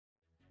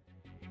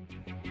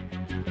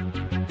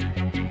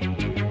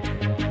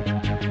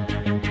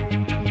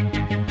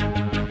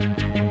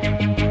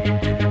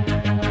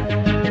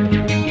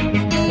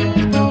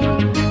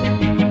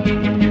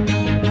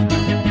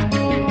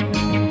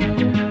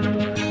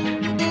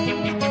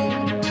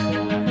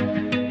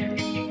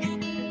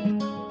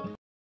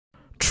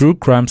True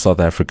Crime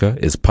South Africa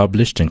is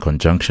published in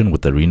conjunction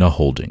with Arena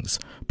Holdings,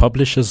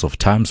 publishers of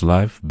Times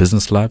Live,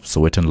 Business Live,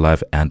 Sowetan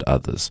Live, and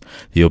others.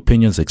 The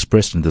opinions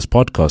expressed in this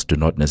podcast do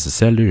not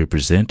necessarily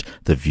represent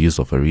the views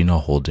of Arena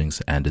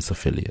Holdings and its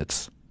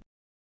affiliates.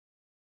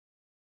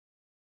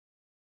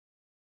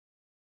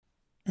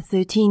 A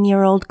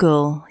 13-year-old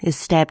girl is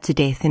stabbed to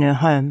death in her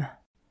home.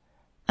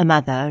 A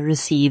mother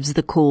receives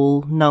the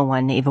call no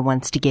one ever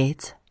wants to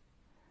get.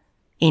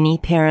 Any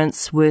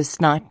parent's worst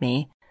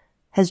nightmare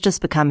has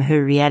just become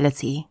her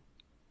reality.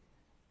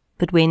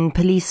 But when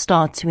police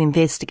start to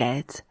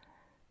investigate,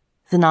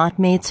 the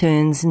nightmare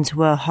turns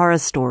into a horror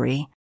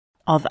story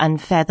of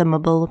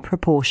unfathomable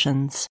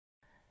proportions,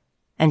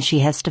 and she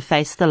has to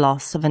face the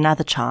loss of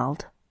another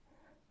child,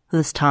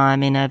 this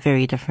time in a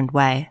very different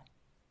way.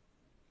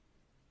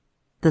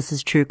 This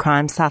is True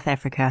Crime South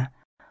Africa.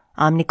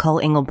 I'm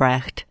Nicole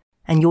Engelbrecht,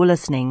 and you're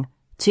listening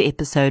to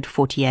episode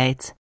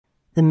 48,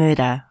 The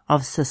Murder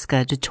of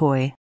Ciska du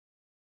Toit.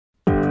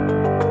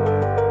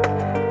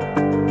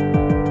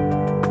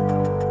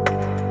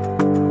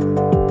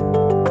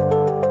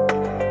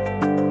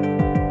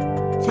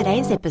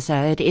 Today's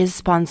episode is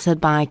sponsored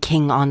by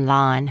King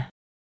Online.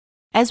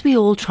 As we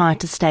all try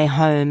to stay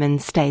home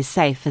and stay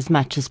safe as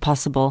much as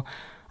possible,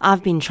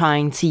 I've been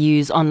trying to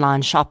use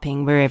online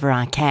shopping wherever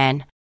I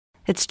can.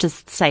 It's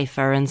just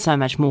safer and so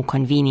much more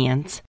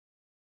convenient.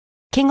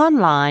 King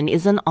Online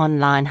is an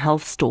online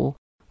health store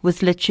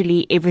with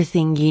literally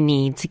everything you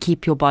need to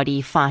keep your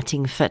body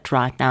fighting fit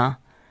right now.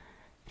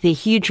 Their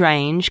huge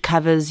range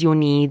covers your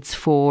needs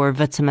for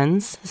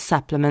vitamins,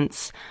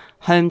 supplements,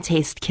 home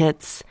test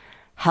kits,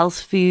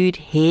 health food,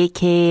 hair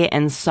care,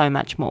 and so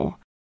much more.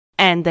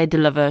 And they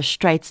deliver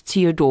straight to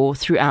your door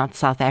throughout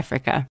South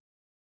Africa.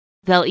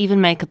 They'll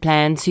even make a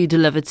plan to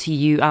deliver to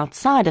you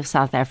outside of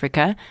South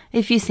Africa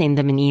if you send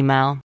them an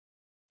email.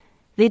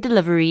 Their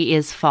delivery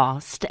is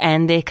fast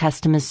and their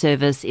customer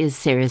service is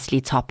seriously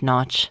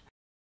top-notch.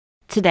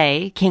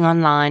 Today, King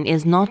Online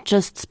is not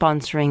just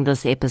sponsoring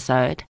this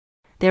episode.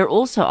 They're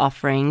also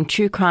offering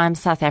True Crime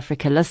South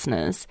Africa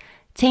listeners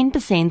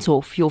 10%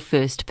 off your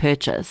first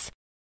purchase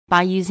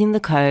by using the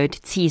code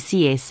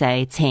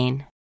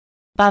TCSA10.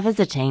 By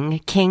visiting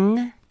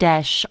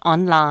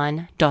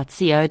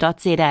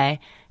king-online.co.za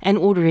and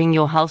ordering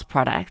your health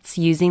products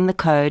using the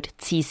code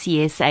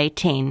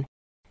TCSA10,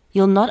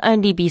 you'll not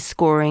only be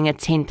scoring a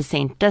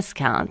 10%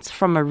 discount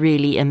from a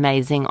really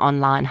amazing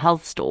online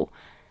health store,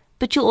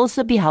 but you'll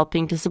also be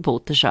helping to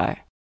support the show.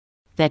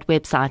 That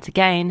website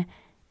again,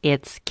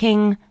 it's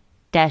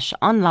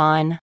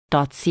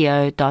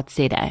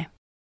king-online.co.za.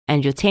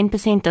 And your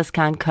 10%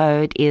 discount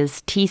code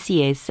is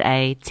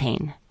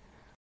TCSA10.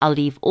 I'll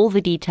leave all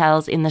the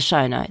details in the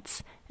show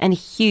notes, and a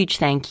huge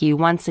thank you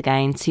once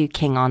again to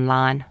King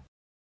Online.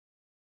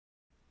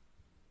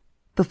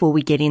 Before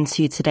we get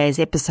into today's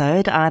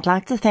episode, I'd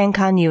like to thank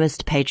our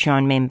newest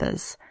Patreon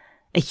members.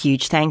 A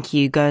huge thank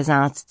you goes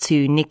out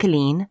to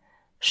Nicolene,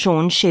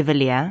 Sean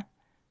Chevalier,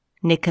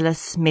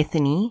 Nicholas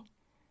Metheny,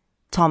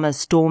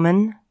 Thomas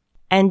Dorman,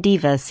 and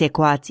Diva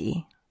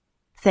Sekwati.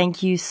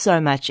 Thank you so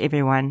much,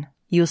 everyone.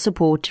 Your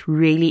support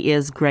really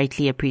is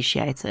greatly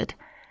appreciated.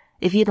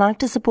 If you'd like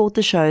to support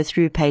the show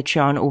through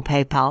Patreon or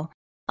PayPal,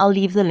 I'll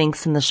leave the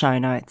links in the show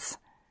notes.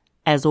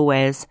 As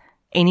always,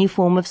 any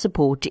form of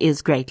support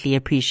is greatly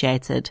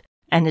appreciated,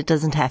 and it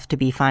doesn't have to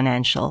be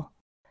financial.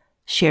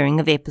 Sharing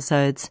of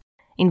episodes,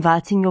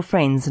 inviting your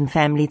friends and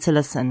family to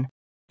listen,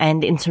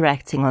 and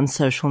interacting on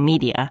social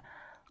media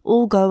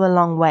all go a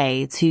long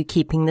way to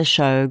keeping the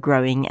show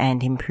growing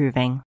and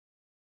improving.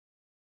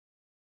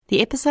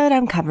 The episode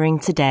I'm covering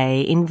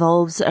today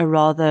involves a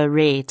rather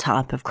rare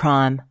type of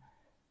crime,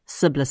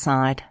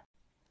 siblicide,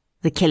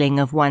 the killing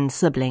of one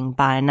sibling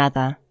by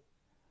another.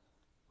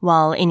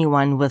 While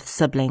anyone with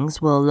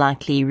siblings will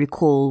likely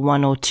recall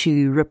one or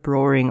two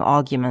rip-roaring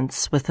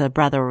arguments with a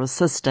brother or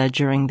sister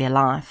during their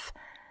life,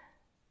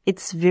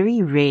 it's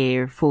very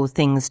rare for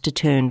things to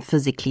turn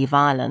physically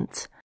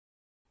violent.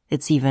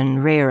 It's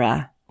even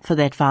rarer for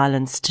that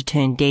violence to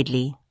turn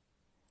deadly.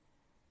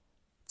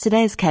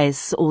 Today's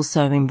case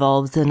also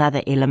involves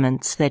another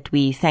element that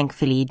we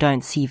thankfully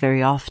don't see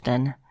very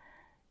often.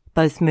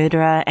 Both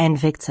murderer and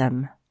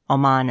victim are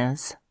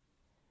minors.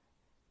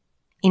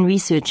 In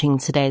researching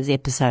today's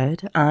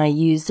episode, I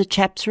used a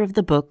chapter of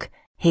the book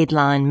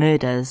Headline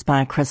Murders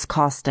by Chris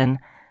Carsten,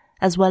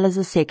 as well as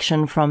a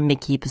section from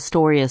Mickey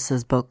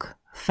Pistorius's book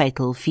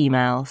Fatal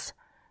Females.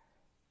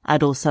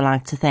 I'd also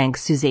like to thank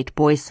Suzette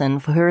Boyson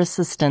for her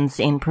assistance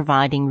in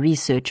providing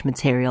research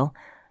material,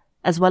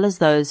 as well as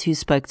those who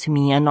spoke to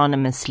me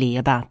anonymously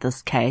about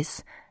this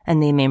case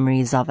and their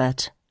memories of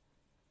it.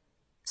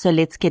 So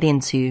let's get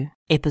into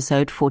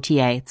episode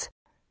 48,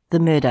 The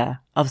Murder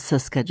of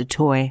Ciska du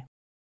Toit.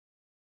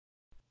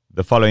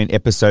 The following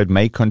episode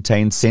may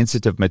contain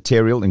sensitive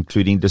material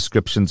including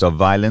descriptions of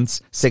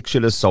violence,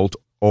 sexual assault,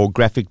 or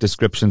graphic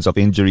descriptions of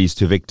injuries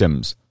to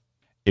victims.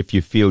 If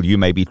you feel you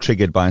may be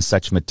triggered by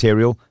such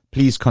material,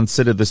 please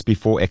consider this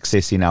before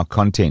accessing our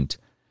content.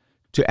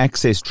 To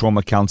access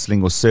trauma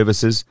counseling or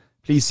services,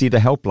 please see the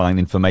helpline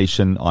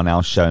information on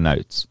our show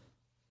notes.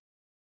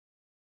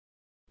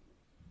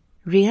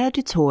 Ria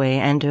du Toit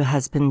and her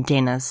husband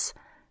Dennis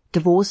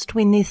divorced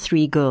when their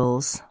 3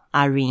 girls,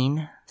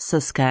 Irene,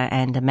 Siska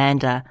and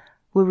Amanda,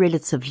 were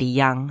relatively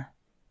young.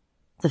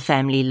 The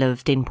family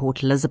lived in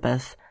Port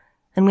Elizabeth,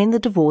 and when the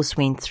divorce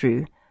went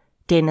through,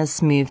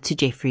 Dennis moved to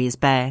Jeffreys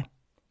Bay.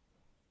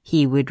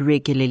 He would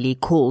regularly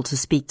call to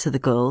speak to the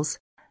girls,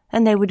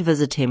 and they would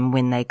visit him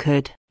when they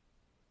could.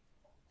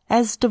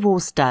 As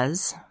divorce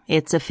does,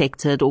 it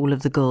affected all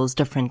of the girls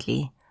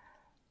differently.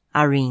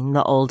 Irene,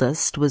 the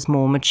oldest, was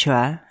more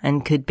mature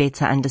and could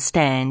better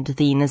understand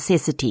the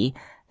necessity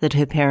that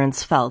her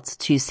parents felt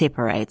to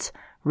separate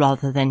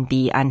rather than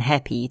be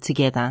unhappy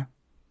together.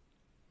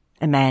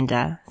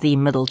 Amanda, the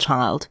middle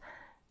child,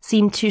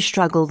 seemed to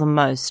struggle the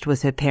most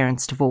with her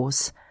parents'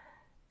 divorce.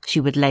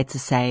 She would later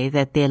say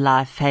that their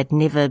life had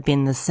never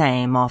been the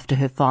same after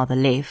her father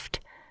left,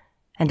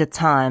 and at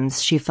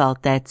times she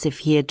felt that if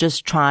he had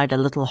just tried a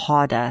little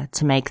harder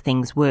to make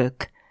things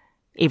work,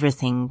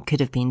 everything could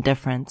have been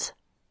different.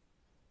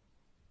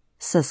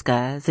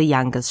 Siska, the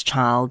youngest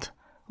child,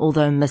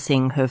 although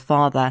missing her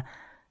father,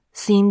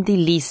 seemed the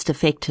least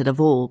affected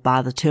of all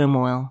by the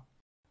turmoil.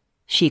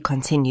 She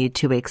continued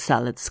to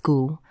excel at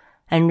school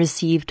and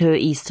received her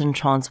Eastern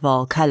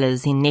Transvaal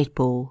colours in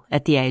netball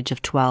at the age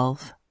of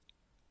 12.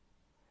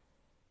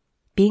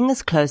 Being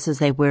as close as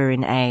they were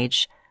in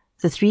age,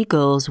 the 3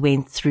 girls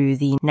went through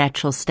the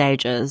natural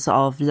stages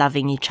of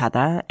loving each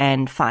other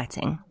and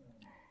fighting.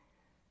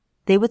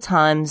 There were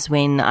times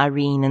when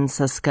Irene and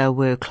Siska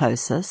were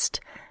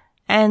closest,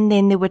 and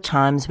then there were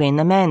times when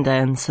Amanda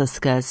and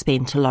Siska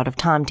spent a lot of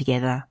time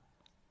together.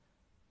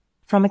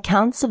 From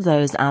accounts of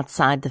those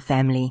outside the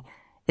family,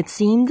 it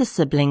seemed the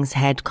siblings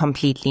had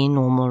completely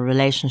normal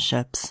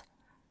relationships.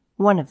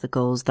 One of the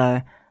girls,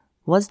 though,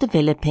 was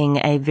developing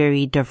a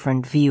very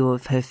different view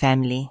of her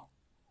family.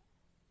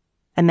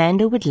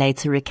 Amanda would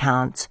later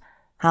recount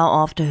how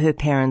after her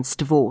parents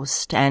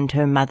divorced and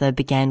her mother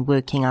began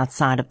working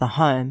outside of the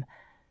home,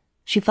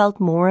 she felt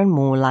more and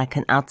more like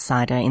an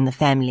outsider in the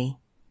family.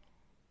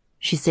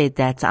 She said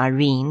that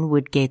Irene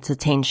would get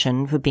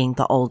attention for being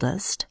the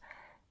oldest,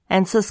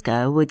 and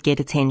Siska would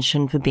get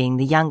attention for being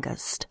the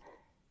youngest,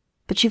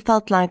 but she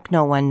felt like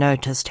no one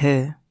noticed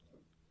her.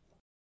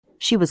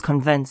 She was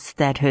convinced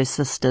that her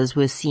sisters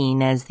were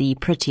seen as the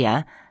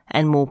prettier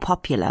and more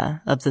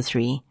popular of the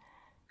 3,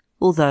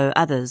 although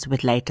others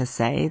would later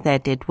say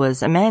that it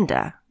was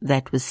Amanda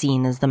that was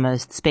seen as the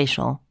most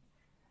special.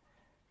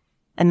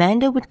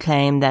 Amanda would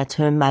claim that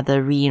her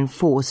mother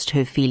reinforced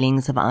her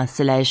feelings of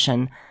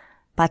isolation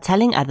by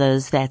telling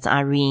others that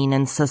Irene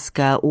and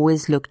Siska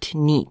always looked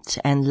neat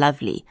and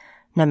lovely,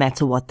 no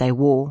matter what they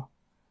wore.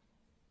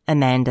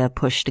 Amanda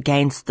pushed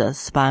against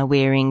this by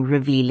wearing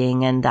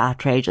revealing and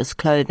outrageous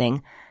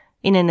clothing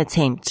in an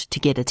attempt to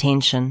get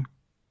attention.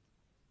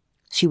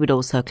 She would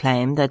also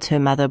claim that her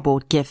mother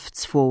bought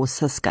gifts for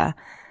Siska,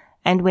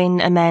 and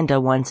when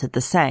Amanda wanted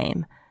the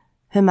same,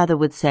 her mother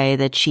would say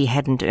that she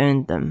hadn't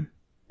earned them.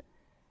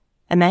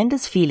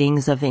 Amanda's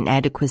feelings of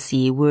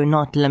inadequacy were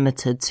not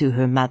limited to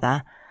her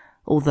mother,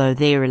 although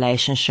their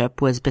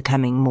relationship was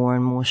becoming more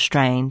and more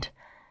strained.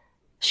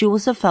 She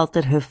also felt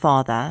that her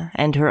father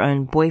and her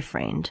own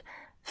boyfriend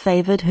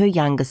favored her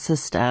younger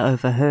sister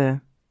over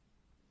her.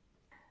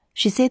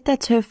 She said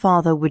that her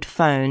father would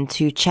phone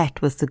to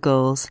chat with the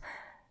girls,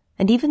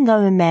 and even though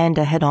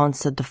Amanda had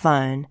answered the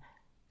phone,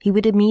 he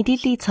would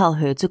immediately tell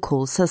her to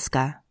call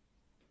Siska.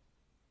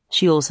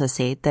 She also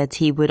said that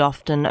he would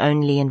often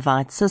only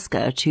invite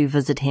Siska to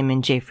visit him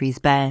in Jeffreys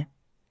Bay.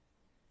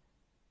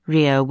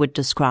 Ria would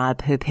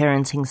describe her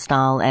parenting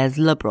style as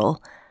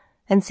liberal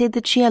and said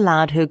that she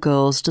allowed her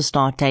girls to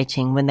start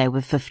dating when they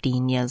were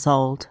 15 years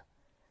old.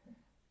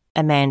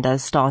 Amanda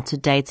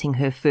started dating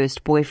her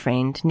first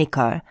boyfriend,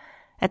 Nico,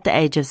 at the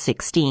age of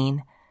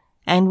 16,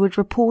 and would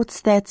report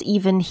that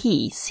even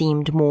he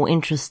seemed more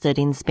interested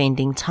in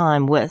spending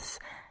time with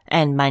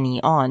and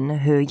money on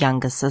her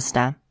younger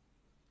sister.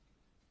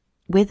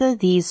 Whether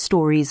these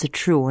stories are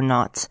true or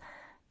not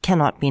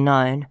cannot be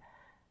known.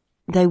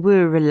 They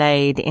were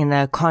relayed in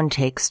a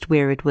context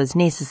where it was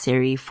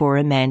necessary for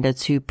Amanda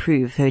to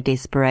prove her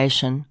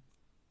desperation.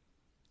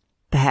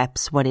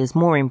 Perhaps what is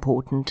more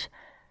important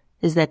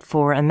is that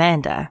for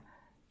Amanda,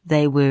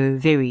 they were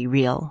very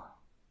real.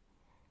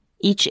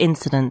 Each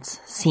incident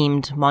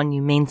seemed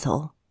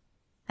monumental,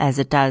 as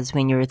it does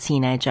when you're a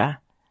teenager,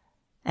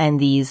 and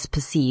these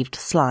perceived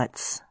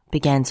slights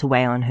began to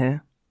weigh on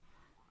her.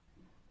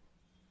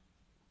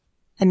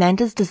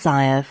 Amanda's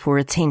desire for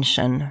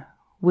attention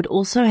would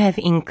also have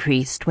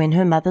increased when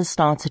her mother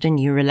started a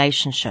new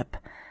relationship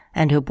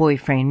and her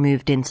boyfriend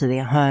moved into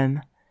their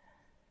home.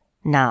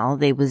 Now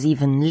there was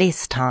even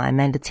less time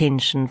and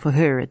attention for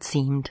her, it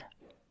seemed.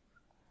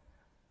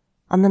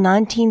 On the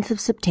 19th of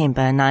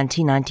September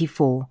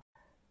 1994,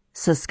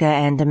 Siska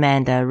and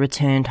Amanda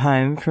returned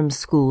home from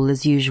school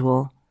as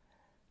usual.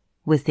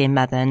 With their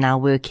mother now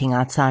working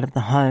outside of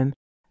the home,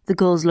 the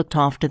girls looked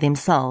after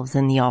themselves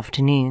in the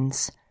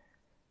afternoons,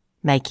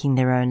 making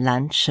their own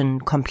lunch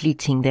and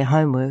completing their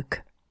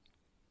homework.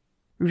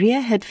 Ria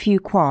had few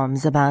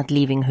qualms about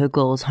leaving her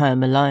girls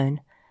home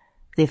alone,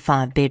 Their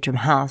 5-bedroom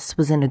house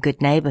was in a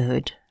good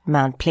neighborhood,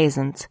 Mount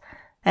Pleasant,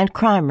 and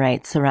crime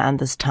rates around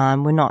this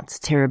time were not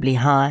terribly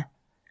high.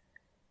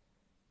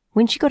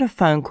 When she got a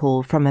phone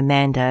call from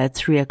Amanda at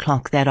 3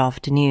 o'clock that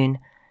afternoon,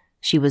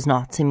 she was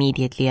not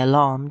immediately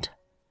alarmed.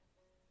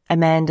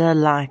 Amanda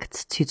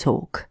liked to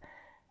talk,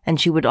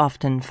 and she would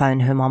often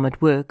phone her mom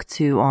at work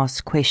to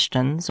ask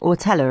questions or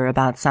tell her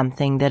about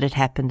something that had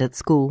happened at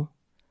school.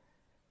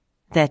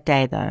 That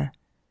day, though,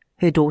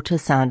 her daughter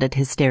sounded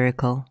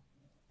hysterical.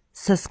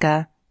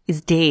 "Siska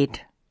is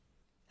dead,"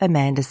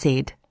 Amanda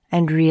said,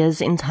 and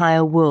Ria's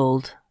entire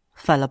world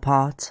fell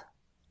apart.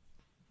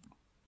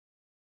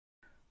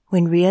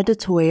 When Ria du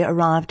Toit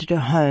arrived at her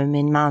home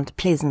in Mount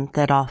Pleasant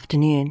that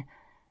afternoon,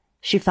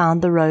 she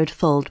found the road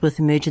filled with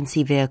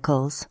emergency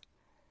vehicles.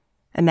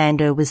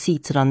 Amanda was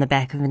seated on the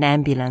back of an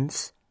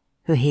ambulance,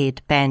 her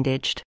head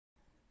bandaged.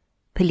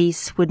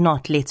 Police would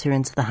not let her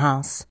into the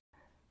house,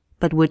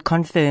 but would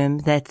confirm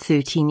that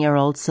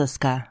 13-year-old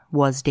Siska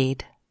was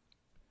dead.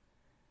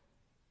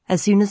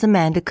 As soon as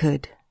Amanda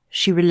could,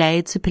 she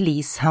relayed to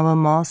police how a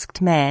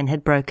masked man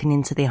had broken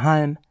into their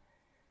home.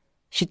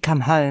 She'd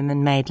come home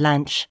and made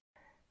lunch.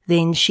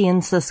 Then she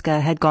and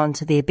Siska had gone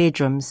to their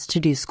bedrooms to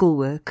do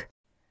schoolwork.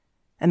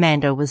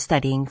 Amanda was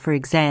studying for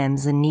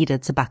exams and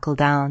needed to buckle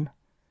down.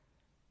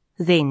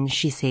 Then,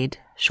 she said,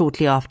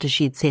 shortly after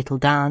she'd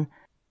settled down,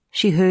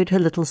 she heard her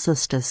little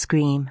sister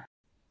scream.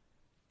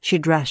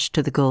 She'd rushed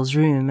to the girl's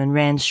room and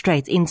ran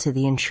straight into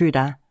the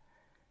intruder.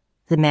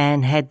 The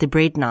man had the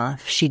bread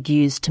knife she'd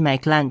used to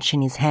make lunch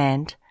in his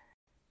hand.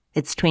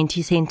 Its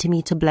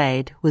 20-centimeter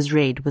blade was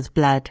red with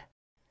blood.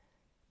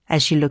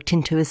 As she looked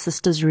into her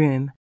sister's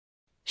room,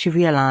 she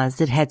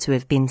realized it had to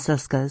have been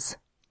Siska's.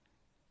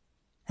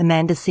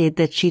 Amanda said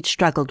that she'd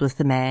struggled with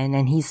the man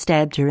and he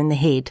stabbed her in the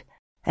head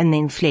and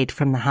then fled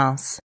from the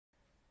house.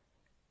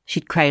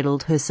 She'd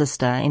cradled her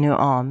sister in her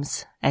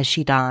arms as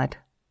she died,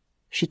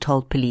 she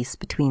told police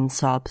between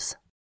sobs.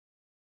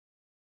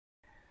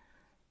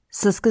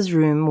 Siska's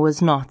room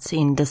was not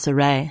in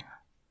disarray.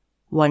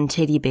 One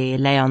teddy bear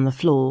lay on the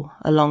floor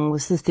along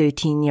with the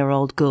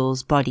 13-year-old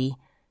girl's body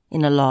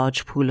in a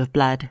large pool of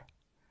blood.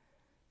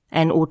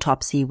 An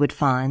autopsy would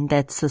find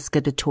that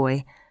Siska du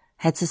Toit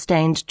had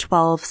sustained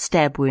 12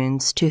 stab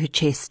wounds to her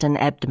chest and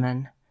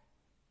abdomen.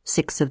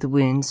 6 of the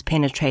wounds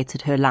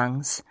penetrated her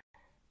lungs,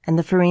 and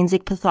the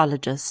forensic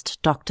pathologist,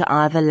 Dr.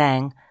 Ivor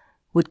Lang,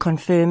 would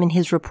confirm in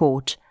his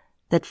report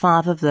that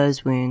 5 of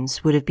those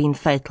wounds would have been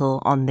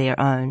fatal on their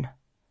own.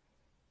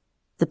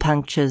 The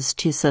punctures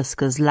to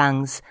Siska's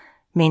lungs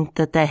meant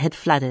that they had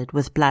flooded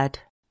with blood.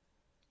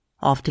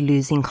 After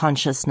losing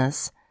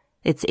consciousness,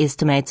 it's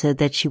estimated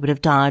that she would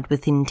have died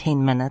within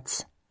 10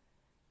 minutes.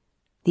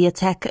 The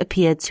attack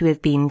appeared to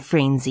have been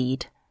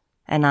frenzied,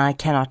 and I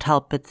cannot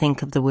help but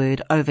think of the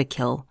word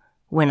overkill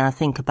when I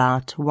think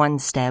about 1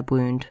 stab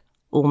wound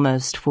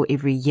almost for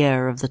every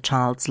year of the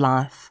child's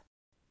life.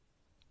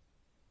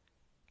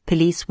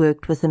 Police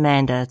worked with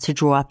Amanda to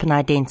draw up an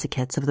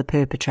identikit of the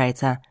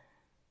perpetrator,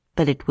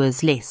 but it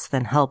was less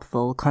than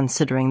helpful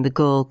considering the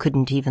girl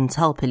couldn't even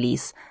tell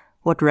police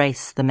what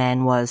race the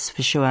man was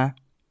for sure.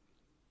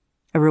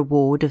 A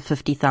reward of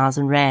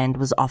 50,000 rand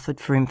was offered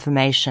for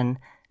information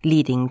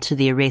leading to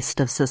the arrest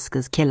of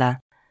Siska's killer,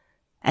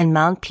 and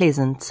Mount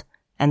Pleasant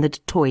and the du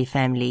Toit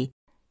family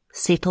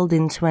settled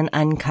into an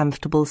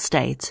uncomfortable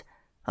state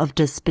of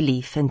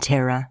disbelief and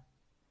terror.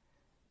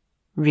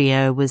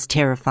 Ria was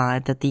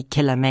terrified that the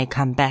killer may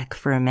come back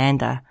for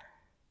Amanda,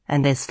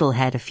 and they still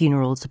had a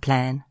funeral to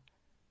plan,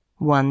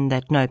 one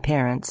that no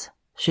parent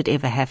should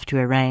ever have to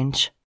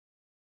arrange.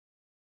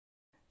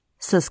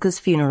 Siska's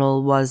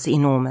funeral was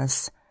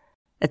enormous,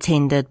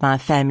 attended by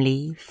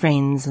family,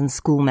 friends and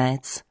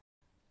schoolmates.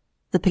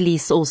 The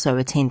police also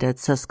attended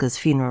Siska's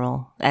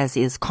funeral, as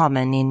is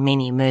common in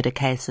many murder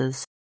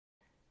cases.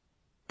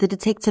 The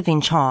detective in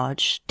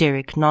charge,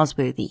 Derek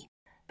Nosworthy,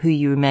 who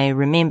you may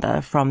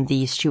remember from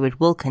the Stuart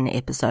Wilkin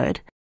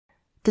episode,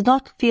 did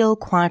not feel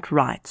quite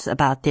right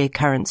about their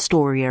current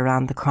story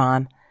around the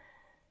crime.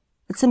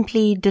 It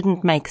simply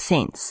didn't make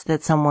sense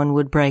that someone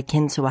would break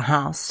into a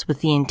house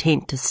with the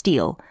intent to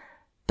steal,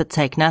 but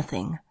take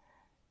nothing.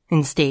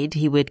 Instead,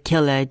 he would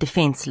kill a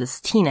defenseless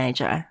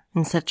teenager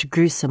in such a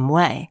gruesome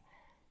way,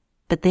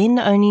 but then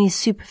only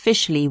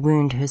superficially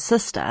wound her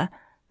sister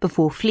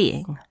before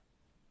fleeing.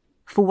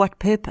 For what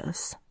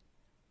purpose?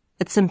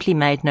 It simply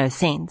made no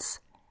sense.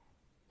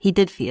 He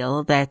did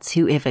feel that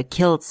whoever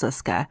killed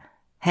Siska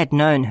had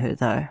known her,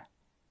 though,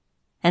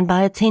 and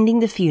by attending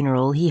the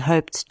funeral he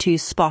hoped to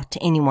spot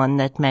anyone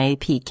that may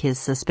pique his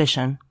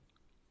suspicion.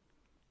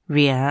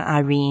 Ria,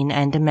 Irene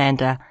and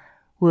Amanda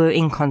were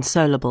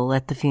inconsolable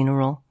at the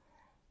funeral,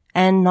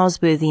 and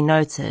Nosworthy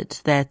noted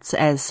that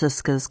as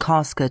Siska's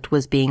casket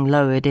was being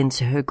lowered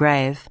into her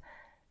grave,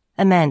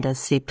 Amanda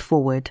stepped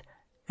forward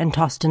and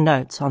tossed a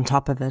note on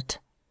top of it.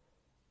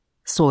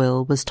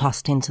 Soil was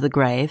tossed into the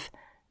grave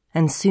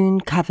and soon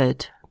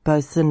covered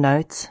both the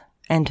note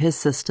and her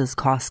sister's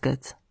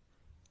casket.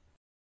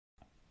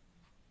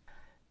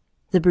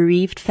 The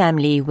bereaved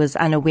family was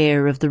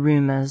unaware of the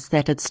rumors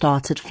that had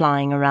started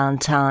flying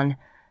around town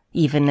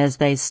even as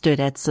they stood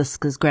at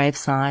Suska's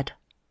graveside.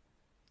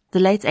 The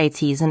late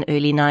 80s and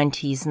early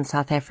 90s in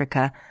South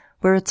Africa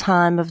were a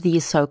time of the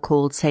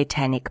so-called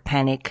satanic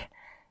panic,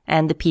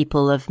 and the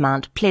people of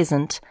Mount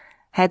Pleasant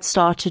had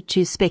started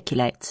to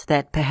speculate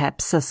that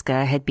perhaps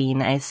Suska had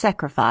been a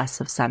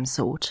sacrifice of some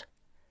sort.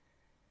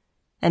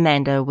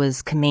 Amanda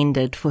was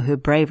commended for her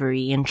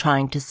bravery in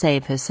trying to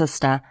save her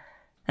sister,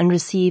 and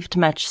received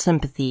much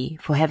sympathy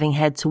for having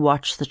had to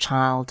watch the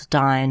child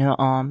die in her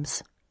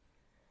arms.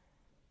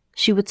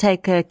 She would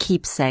take a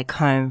keepsake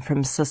home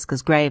from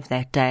Suska's grave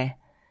that day,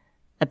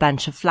 a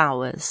bunch of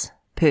flowers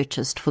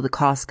purchased for the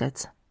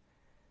casket.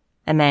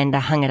 Amanda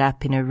hung it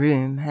up in her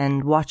room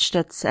and watched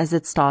it as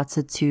it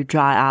started to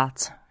dry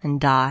out and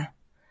die,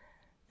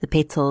 the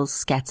petals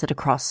scattered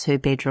across her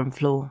bedroom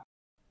floor.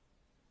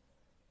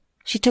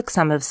 She took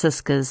some of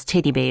Suska's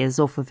teddy bears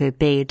off of her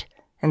bed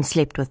and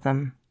slept with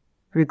them,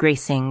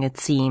 regressing, it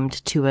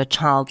seemed, to a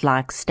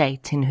childlike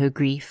state in her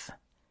grief.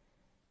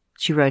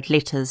 She wrote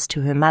letters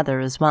to her mother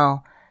as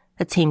well,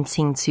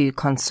 attempting to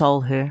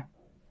console her.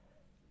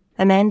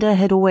 Amanda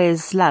had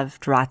always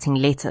loved writing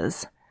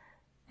letters,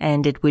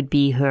 and it would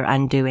be her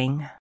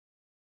undoing.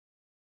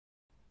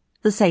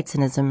 The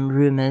Satanism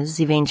rumours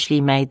eventually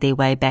made their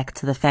way back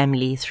to the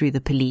family through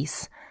the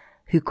police,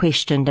 who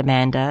questioned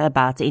Amanda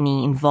about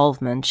any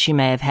involvement she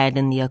may have had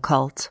in the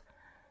occult.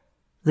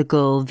 The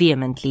girl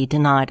vehemently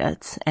denied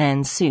it,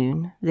 and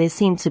soon there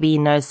seemed to be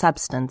no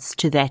substance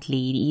to that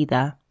lead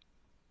either.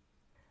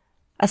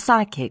 A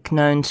psychic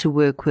known to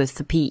work with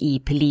the PE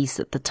police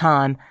at the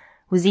time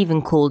was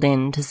even called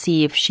in to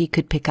see if she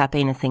could pick up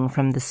anything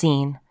from the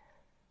scene.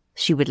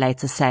 She would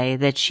later say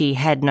that she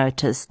had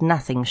noticed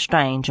nothing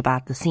strange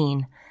about the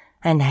scene,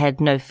 and had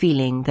no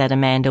feeling that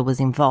Amanda was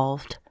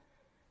involved.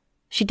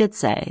 She did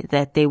say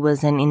that there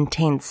was an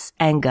intense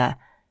anger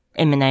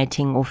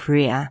emanating off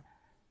Rhea,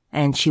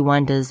 and she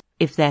wonders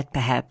if that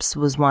perhaps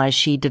was why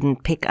she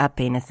didn't pick up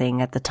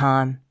anything at the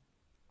time.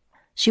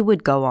 She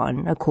would go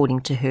on,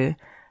 according to her,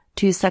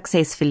 to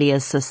successfully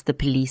assist the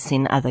police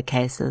in other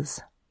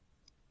cases.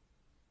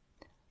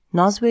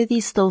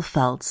 Nosworthy still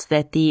felt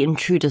that the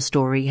intruder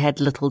story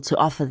had little to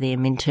offer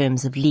them in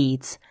terms of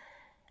leads,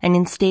 and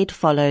instead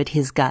followed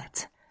his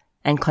gut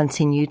and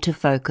continued to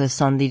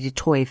focus on the du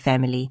Toit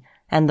family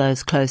and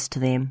those close to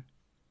them.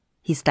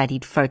 He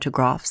studied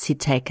photographs he'd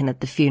taken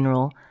at the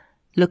funeral,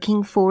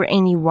 looking for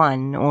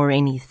anyone or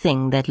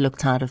anything that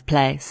looked out of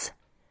place.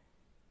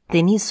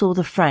 Then he saw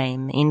the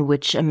frame in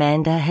which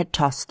Amanda had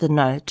tossed the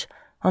note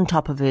on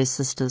top of her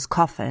sister's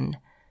coffin,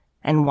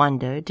 and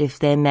wondered if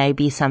there may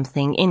be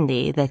something in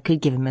there that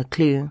could give him a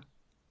clue.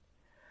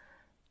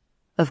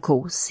 Of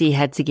course, he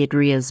had to get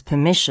Rhea's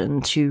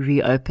permission to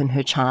reopen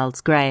her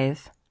child's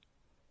grave.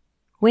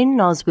 When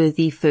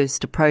Nosworthy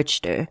first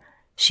approached her,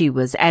 she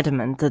was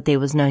adamant that there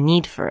was no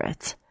need for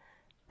it.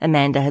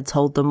 Amanda had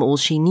told them all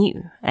she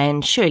knew,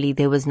 and surely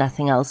there was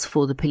nothing else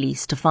for the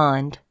police to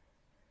find.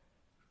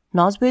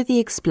 Nosworthy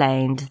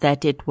explained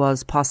that it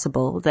was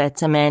possible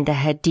that Amanda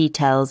had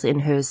details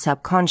in her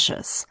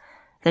subconscious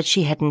that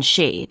she hadn't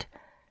shared,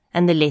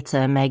 and the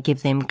letter may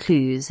give them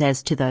clues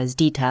as to those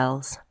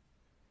details.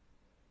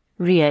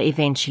 Rhea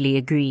eventually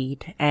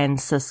agreed, and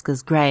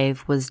Suska's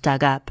grave was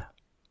dug up.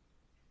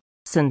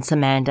 Since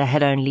Amanda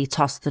had only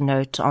tossed the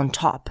note on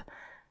top,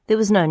 there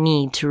was no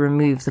need to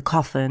remove the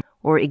coffin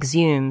or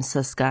exhume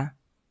Suska,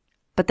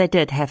 but they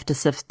did have to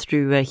sift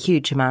through a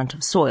huge amount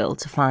of soil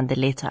to find the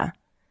letter.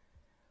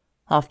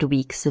 After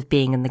weeks of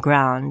being in the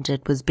ground,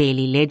 it was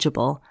barely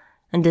legible,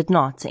 and did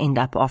not end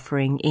up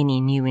offering any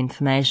new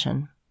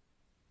information.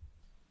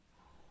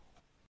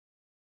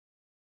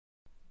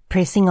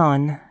 Pressing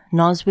on,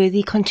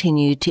 Nosworthy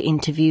continued to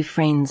interview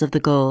friends of the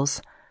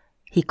girls.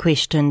 He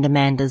questioned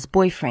Amanda's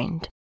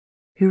boyfriend,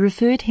 who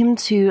referred him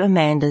to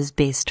Amanda's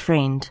best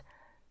friend,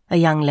 a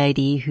young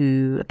lady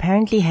who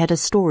apparently had a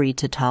story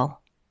to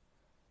tell.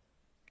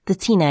 The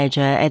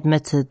teenager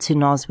admitted to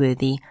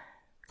Nosworthy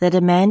that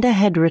Amanda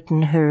had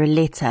written her a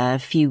letter a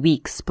few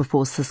weeks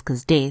before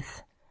Suska's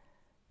death.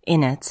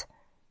 In it,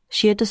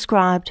 she had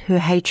described her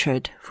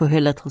hatred for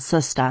her little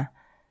sister,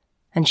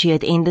 and she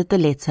had ended the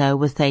letter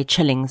with a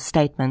chilling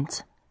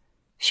statement.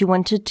 She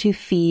wanted to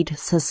feed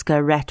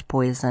Suska rat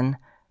poison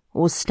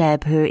or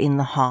stab her in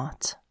the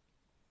heart.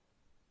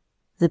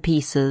 The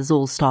pieces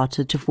all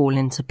started to fall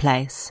into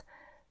place,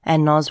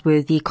 and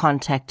Nosworthy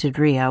contacted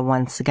Rhea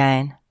once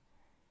again.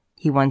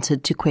 He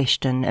wanted to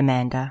question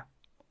Amanda.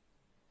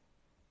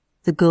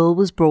 The girl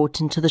was brought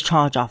into the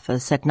charge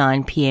office at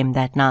 9 p.m.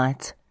 that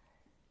night.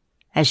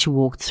 As she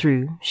walked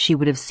through, she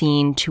would have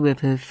seen two of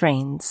her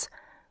friends,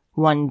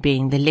 one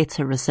being the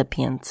letter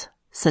recipient,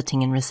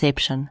 sitting in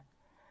reception.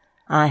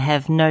 I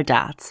have no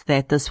doubt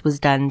that this was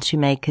done to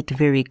make it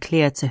very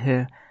clear to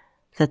her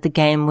that the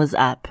game was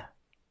up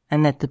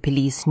and that the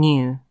police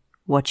knew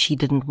what she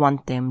didn't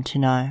want them to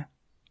know.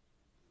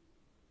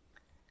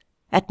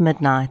 At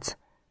midnight,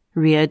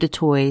 Rhea du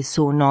Toit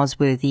saw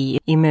Nosworthy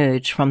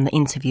emerge from the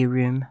interview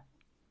room.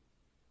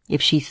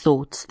 If she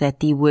thought that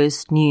the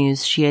worst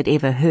news she had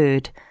ever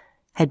heard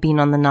had been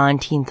on the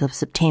 19th of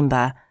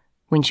September,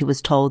 when she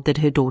was told that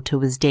her daughter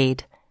was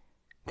dead.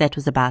 That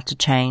was about to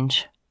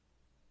change.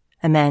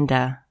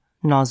 Amanda,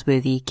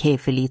 Nosworthy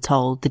carefully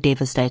told the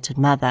devastated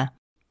mother,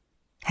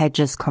 had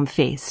just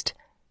confessed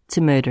to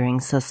murdering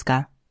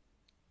Suska.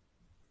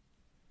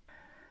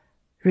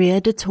 Ria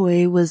du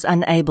Toit was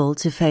unable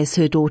to face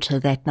her daughter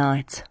that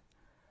night.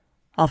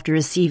 After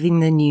receiving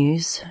the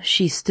news,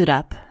 she stood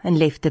up and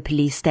left the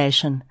police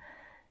station,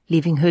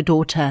 leaving her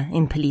daughter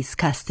in police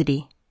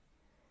custody.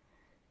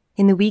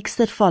 In the weeks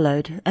that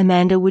followed,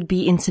 Amanda would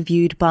be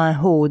interviewed by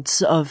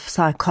hordes of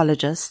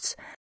psychologists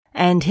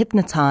and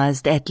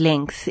hypnotized at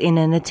length in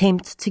an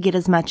attempt to get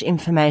as much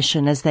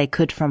information as they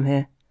could from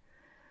her.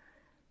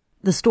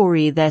 The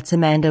story that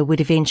Amanda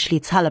would eventually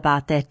tell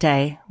about that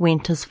day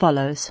went as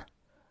follows.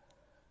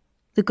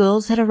 The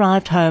girls had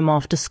arrived home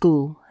after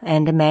school,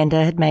 and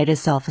Amanda had made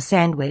herself a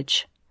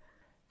sandwich.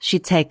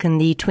 She'd taken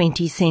the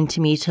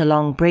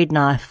 20-centimetre-long bread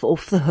knife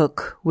off the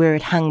hook where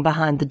it hung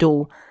behind the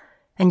door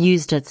and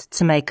used it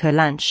to make her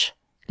lunch,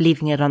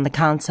 leaving it on the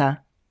counter.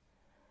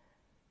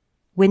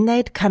 When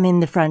they'd come in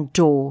the front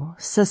door,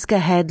 Suska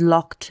had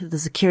locked the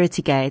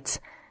security gate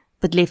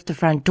but left the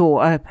front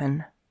door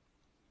open.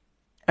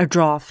 A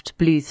draft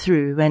blew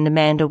through and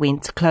Amanda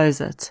went to close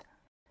it.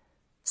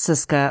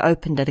 Suska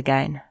opened it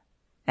again,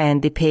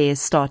 and the pair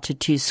started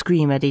to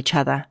scream at each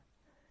other.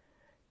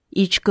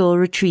 Each girl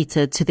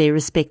retreated to their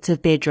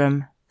respective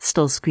bedroom,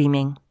 still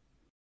screaming.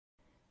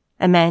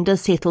 Amanda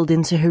settled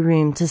into her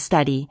room to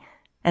study,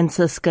 and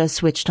Suska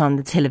switched on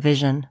the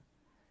television.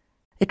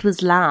 It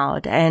was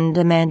loud, and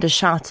Amanda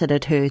shouted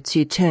at her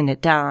to turn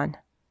it down.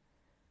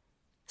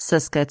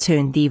 Suska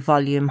turned the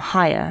volume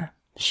higher,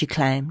 she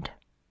claimed.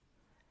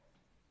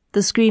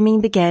 The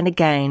screaming began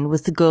again,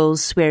 with the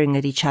girls swearing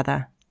at each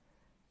other.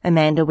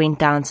 Amanda went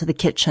down to the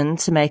kitchen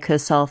to make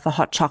herself a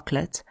hot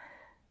chocolate,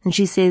 and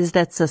she says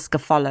that Suska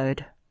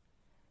followed.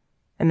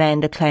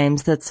 Amanda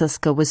claims that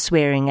Suska was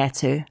swearing at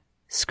her,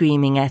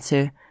 screaming at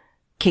her,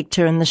 kicked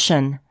her in the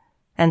shin,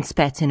 and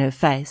spat in her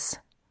face.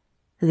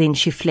 Then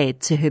she fled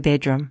to her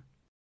bedroom.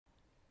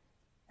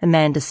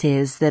 Amanda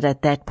says that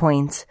at that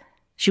point,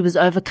 she was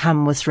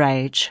overcome with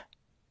rage.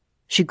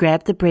 She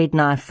grabbed the bread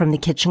knife from the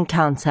kitchen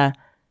counter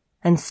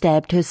and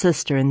stabbed her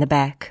sister in the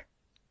back.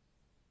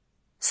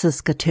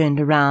 Suska turned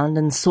around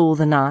and saw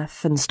the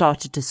knife and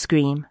started to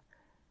scream.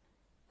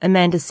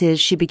 Amanda says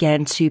she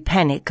began to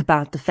panic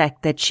about the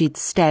fact that she'd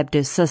stabbed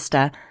her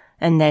sister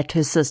and that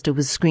her sister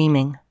was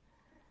screaming.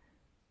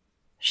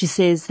 She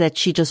says that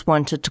she just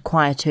wanted to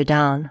quiet her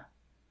down.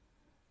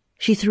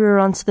 She threw her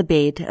onto the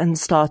bed and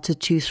started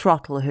to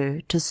throttle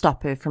her to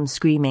stop her from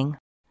screaming.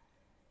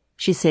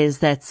 She says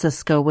that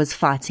Suska was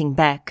fighting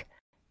back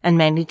and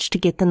managed to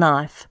get the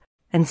knife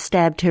and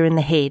stabbed her in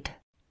the head.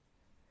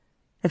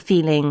 A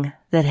feeling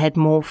that had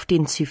morphed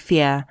into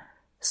fear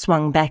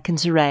swung back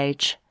into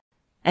rage,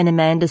 and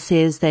Amanda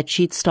says that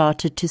she'd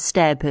started to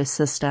stab her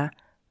sister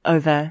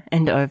over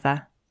and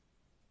over.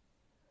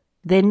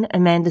 Then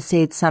Amanda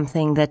said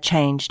something that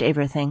changed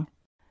everything.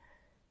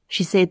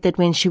 She said that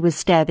when she was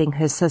stabbing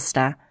her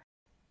sister,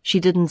 she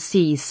didn't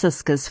see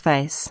Suska's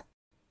face.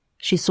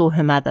 She saw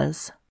her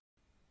mother's.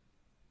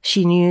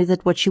 She knew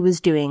that what she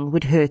was doing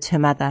would hurt her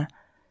mother,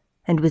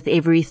 and with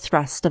every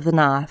thrust of the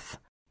knife,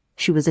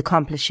 she was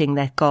accomplishing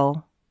that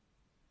goal.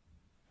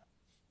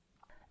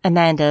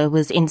 Amanda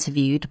was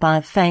interviewed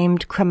by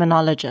famed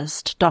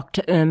criminologist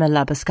Dr. Irma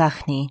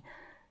Labuschagne,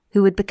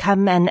 who would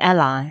become an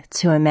ally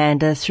to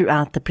Amanda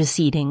throughout the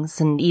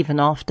proceedings and even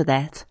after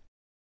that.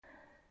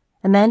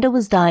 Amanda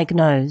was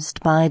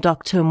diagnosed by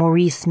Dr.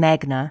 Maurice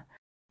Magner,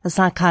 a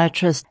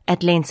psychiatrist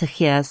at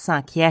Lentegeur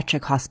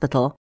Psychiatric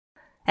Hospital,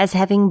 as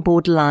having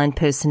borderline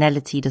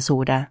personality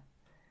disorder.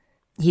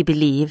 He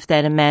believed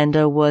that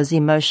Amanda was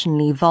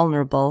emotionally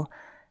vulnerable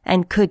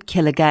and could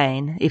kill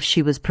again if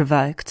she was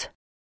provoked.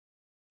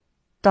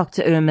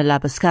 Dr. Irma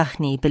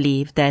Labuschagne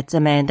believed that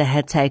Amanda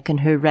had taken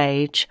her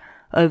rage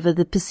over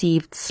the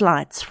perceived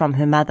slights from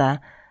her mother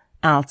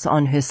out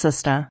on her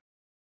sister.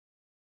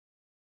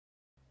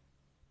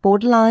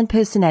 Borderline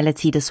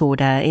personality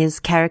disorder is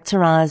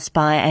characterized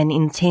by an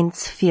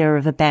intense fear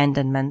of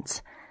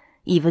abandonment,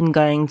 even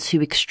going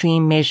to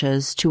extreme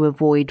measures to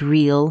avoid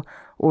real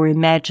or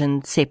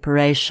imagined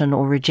separation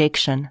or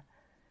rejection.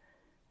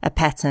 A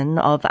pattern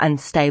of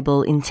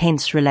unstable,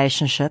 intense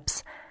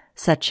relationships,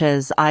 such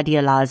as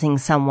idealizing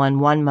someone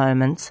one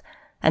moment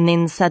and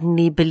then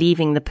suddenly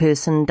believing the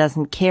person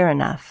doesn't care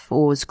enough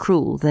or is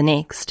cruel the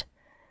next.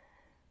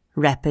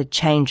 Rapid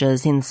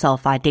changes in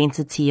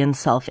self-identity and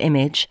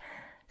self-image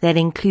that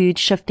include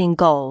shifting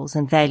goals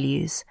and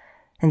values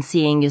and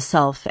seeing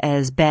yourself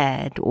as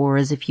bad or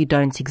as if you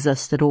don't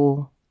exist at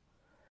all.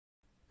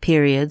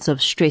 Periods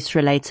of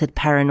stress-related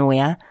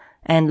paranoia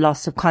and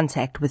loss of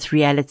contact with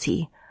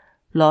reality,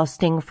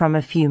 lasting from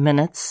a few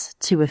minutes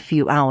to a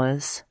few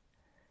hours.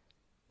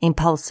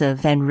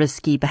 Impulsive and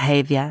risky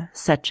behavior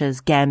such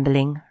as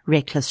gambling,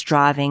 reckless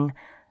driving,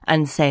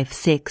 unsafe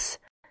sex,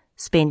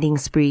 spending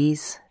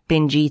sprees,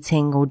 binge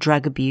eating or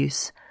drug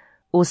abuse,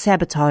 or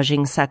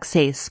sabotaging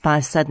success by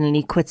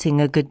suddenly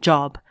quitting a good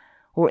job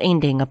or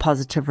ending a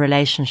positive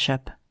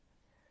relationship.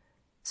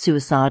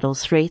 suicidal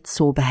threats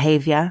or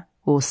behavior,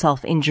 or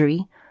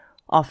self-injury,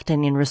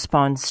 often in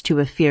response to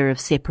a fear of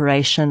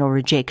separation or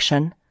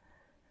rejection.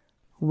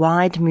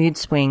 Wide mood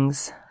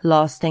swings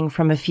lasting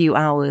from a few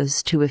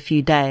hours to a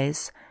few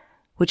days,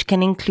 which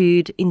can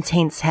include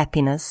intense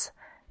happiness,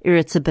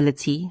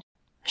 irritability,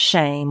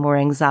 shame or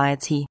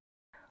anxiety,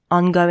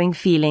 ongoing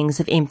feelings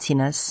of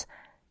emptiness,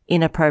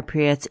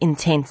 inappropriate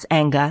intense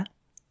anger,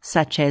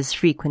 such as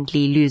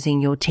frequently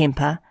losing your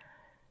temper,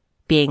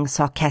 being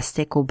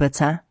sarcastic or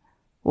bitter,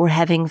 or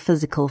having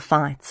physical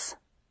fights.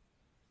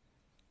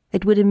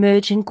 It would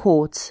emerge in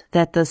court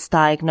that this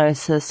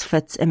diagnosis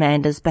fits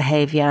Amanda's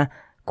behavior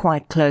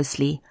quite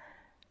closely,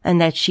 and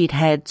that she'd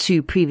had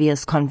 2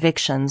 previous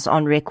convictions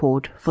on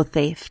record for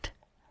theft.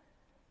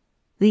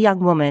 The young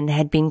woman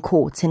had been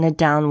caught in a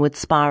downward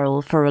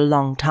spiral for a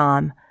long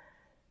time.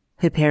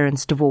 Her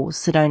parents'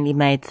 divorce had only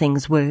made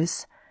things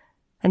worse,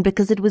 and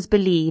because it was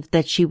believed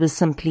that she was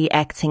simply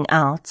acting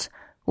out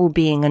or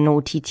being a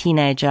naughty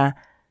teenager,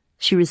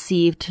 she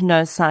received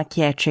no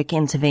psychiatric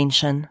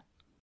intervention.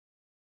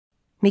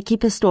 Miki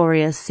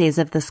Pistorius says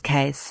of this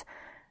case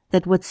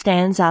that what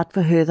stands out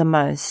for her the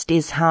most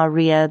is how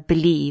Ria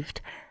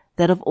believed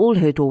that of all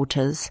her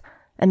daughters,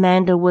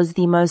 Amanda was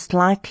the most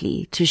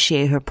likely to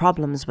share her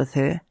problems with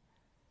her.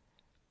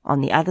 On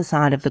the other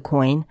side of the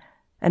coin,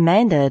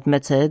 Amanda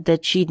admitted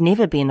that she'd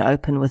never been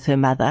open with her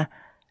mother,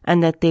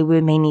 and that there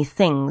were many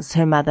things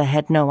her mother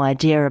had no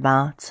idea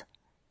about.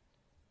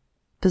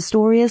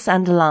 Pistorius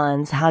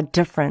underlines how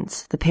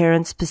different the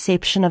parents'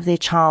 perception of their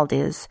child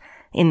is,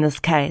 in this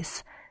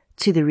case,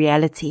 to the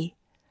reality,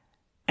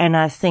 and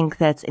I think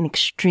that's an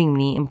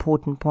extremely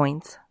important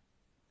point.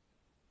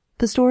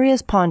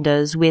 Pistorius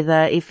ponders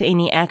whether, if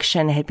any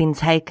action had been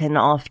taken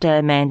after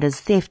Amanda's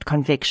theft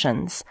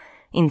convictions,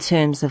 in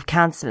terms of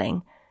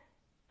counselling,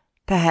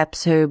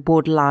 perhaps her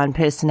borderline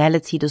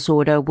personality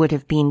disorder would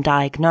have been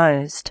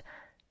diagnosed,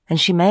 and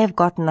she may have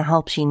gotten the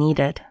help she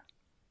needed.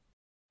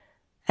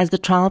 As the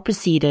trial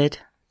proceeded,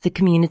 the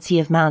community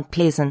of Mount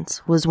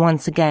Pleasant was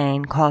once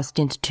again cast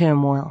into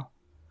turmoil.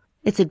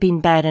 It had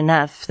been bad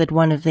enough that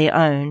one of their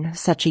own,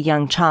 such a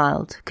young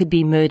child, could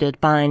be murdered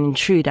by an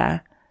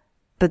intruder,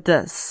 but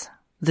this,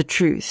 the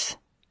truth,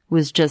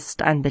 was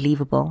just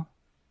unbelievable.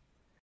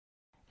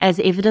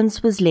 As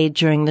evidence was led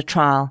during the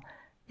trial,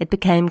 it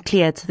became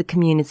clear to the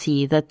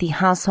community that the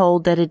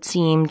household that had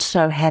seemed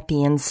so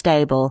happy and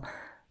stable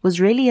was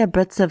really a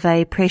bit of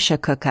a pressure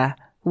cooker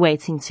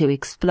waiting to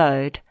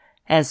explode,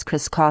 as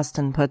Chris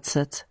Carsten puts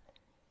it.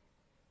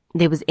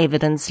 There was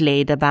evidence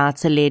laid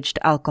about alleged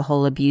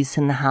alcohol abuse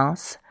in the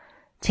house,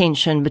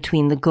 tension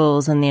between the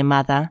girls and their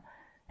mother,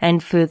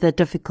 and further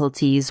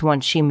difficulties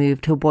once she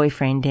moved her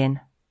boyfriend in.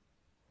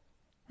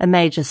 A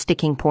major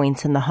sticking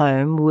point in the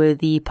home were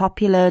the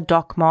popular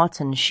Doc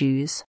Martens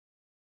shoes.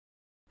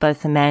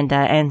 Both Amanda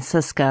and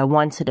Siska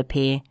wanted a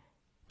pair,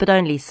 but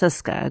only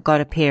Siska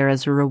got a pair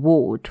as a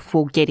reward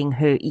for getting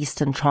her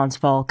Eastern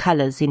Transvaal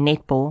colours in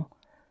netball.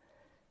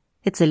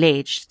 It's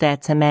alleged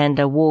that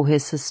Amanda wore her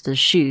sister's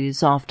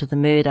shoes after the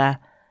murder,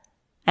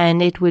 and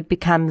it would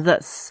become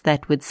this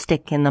that would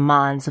stick in the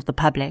minds of the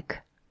public.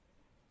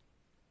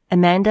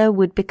 Amanda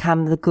would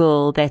become the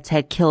girl that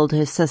had killed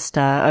her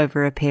sister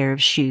over a pair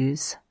of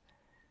shoes.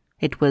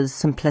 It was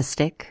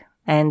simplistic,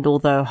 and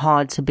although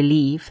hard to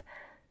believe,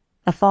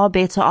 a far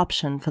better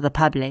option for the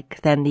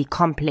public than the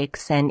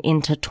complex and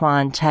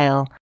intertwined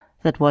tale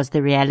that was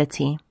the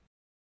reality.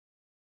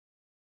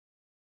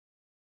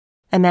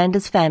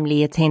 Amanda's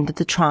family attended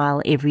the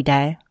trial every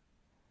day.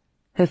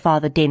 Her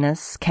father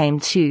Dennis came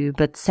too,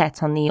 but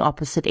sat on the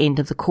opposite end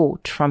of the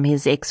court from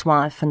his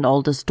ex-wife and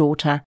oldest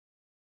daughter.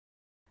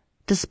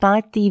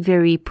 Despite the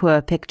very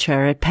poor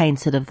picture it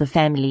painted of the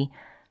family,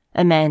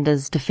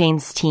 Amanda's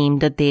defense team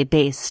did their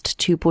best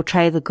to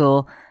portray the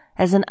girl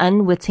as an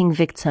unwitting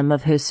victim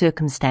of her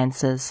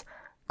circumstances,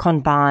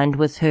 combined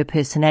with her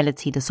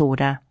personality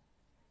disorder.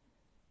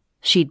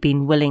 She'd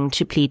been willing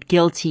to plead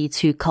guilty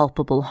to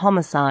culpable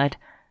homicide,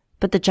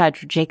 but the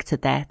judge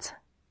rejected that.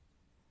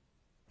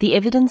 The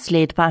evidence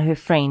led by her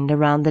friend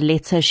around the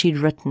letter she'd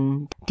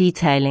written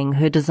detailing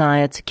her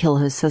desire to kill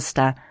her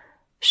sister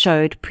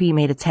showed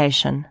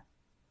premeditation.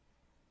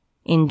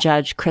 In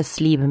Judge Chris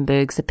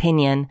Liebenberg's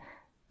opinion,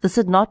 this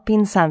had not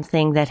been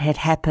something that had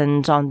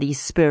happened on the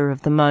spur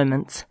of the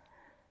moment.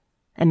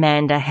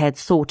 Amanda had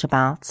thought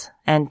about,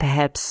 and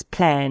perhaps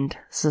planned,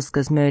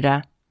 Siska's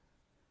murder.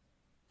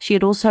 She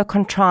had also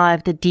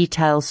contrived a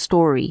detailed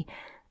story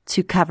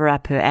to cover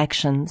up her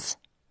actions.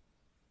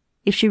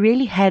 If she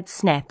really had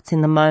snapped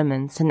in the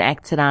moment and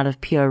acted out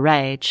of pure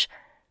rage,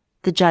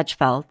 the judge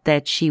felt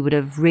that she would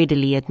have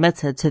readily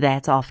admitted to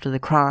that after the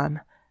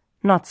crime,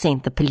 not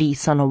sent the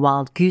police on a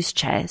wild goose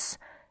chase,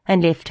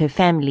 and left her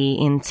family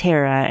in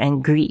terror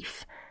and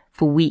grief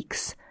for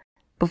weeks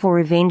before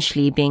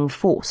eventually being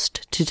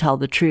forced to tell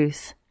the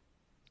truth.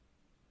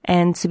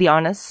 And to be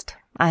honest,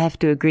 I have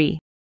to agree.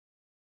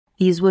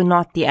 These were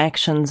not the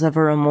actions of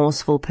a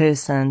remorseful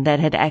person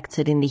that had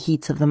acted in the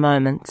heat of the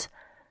moment.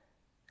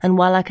 And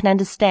while I can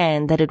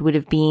understand that it would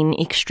have been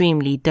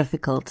extremely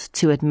difficult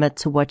to admit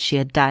to what she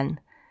had done,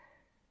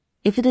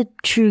 If it had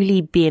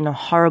truly been a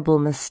horrible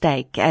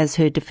mistake, as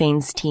her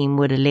defense team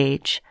would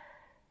allege,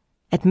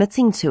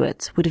 admitting to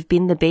it would have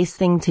been the best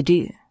thing to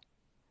do.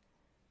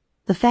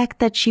 The fact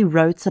that she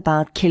wrote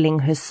about killing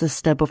her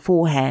sister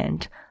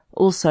beforehand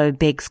also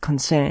begs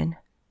concern.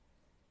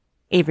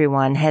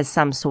 Everyone has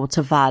some sort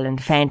of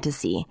violent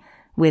fantasy,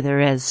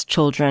 whether as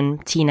children,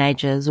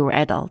 teenagers, or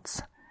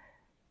adults.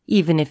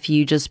 Even if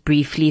you just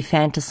briefly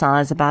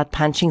fantasize about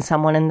punching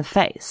someone in the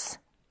face,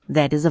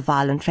 that is a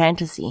violent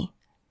fantasy.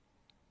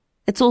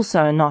 It's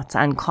also not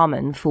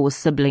uncommon for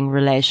sibling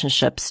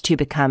relationships to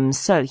become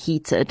so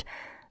heated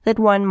that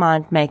one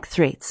might make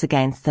threats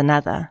against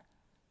another.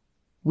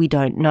 We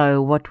don't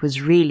know what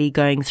was really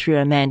going through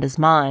Amanda's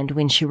mind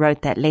when she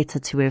wrote that letter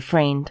to her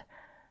friend.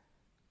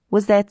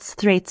 Was that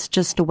threat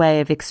just a way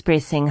of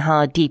expressing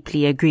how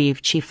deeply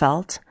aggrieved she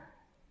felt?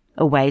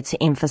 A way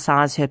to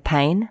emphasize her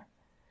pain?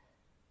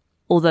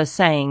 Although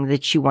saying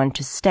that you want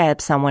to stab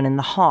someone in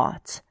the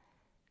heart,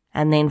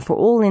 and then for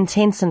all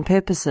intents and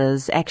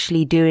purposes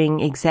actually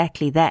doing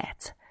exactly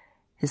that,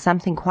 is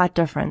something quite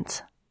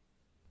different.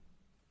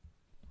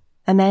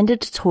 Amanda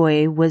du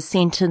Toit was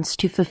sentenced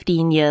to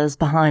 15 years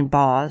behind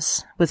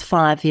bars, with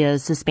 5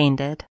 years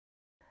suspended.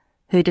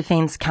 Her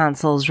defense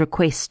counsel's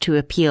request to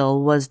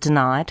appeal was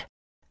denied,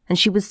 and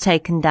she was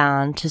taken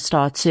down to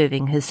start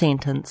serving her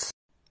sentence.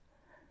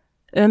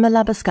 Irma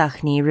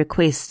Labuschagne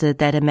requested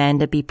that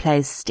Amanda be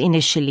placed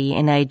initially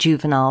in a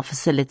juvenile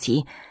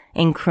facility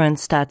in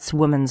Kroonstad's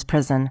women's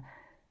prison,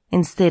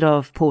 instead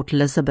of Port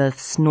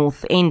Elizabeth's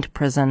North End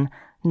prison,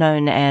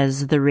 known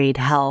as the Red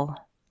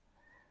Hell.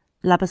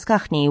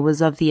 Labuschagne was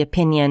of the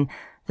opinion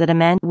that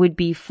Amanda would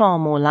be far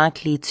more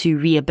likely to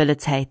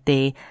rehabilitate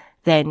there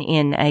than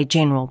in a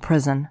general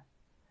prison.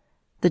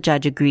 The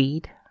judge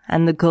agreed,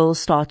 and the girl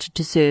started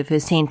to serve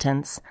her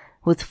sentence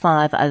with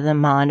 5 other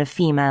minor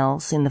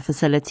females in the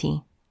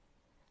facility.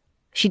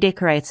 She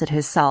decorated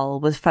her cell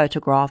with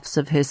photographs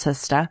of her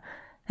sister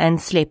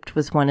and slept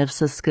with one of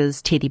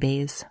Siska's teddy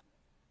bears.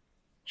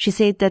 She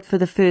said that for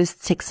the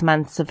first 6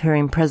 months of her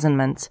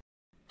imprisonment,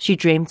 she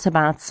dreamt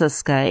about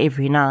Siska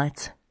every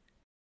night.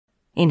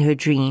 In her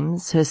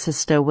dreams, her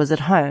sister was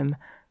at home,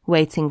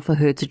 waiting for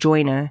her to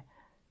join her,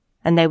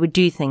 and they would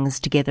do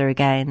things together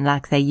again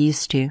like they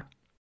used to.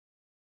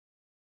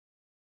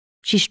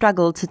 She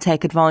struggled to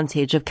take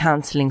advantage of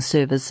counselling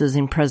services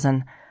in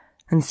prison,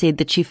 and said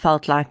that she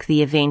felt like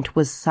the event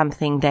was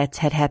something that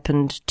had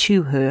happened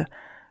to her,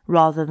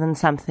 rather than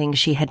something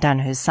she had done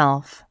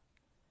herself.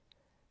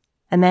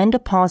 Amanda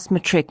passed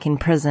matric in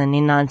prison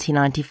in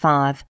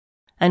 1995,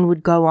 and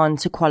would go on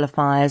to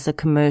qualify as a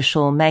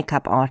commercial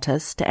makeup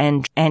artist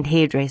and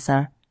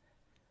hairdresser.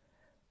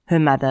 Her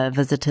mother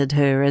visited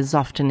her as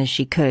often as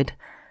she could,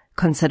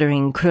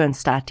 considering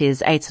Kroonstad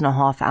is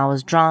 8.5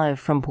 hours drive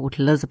from Port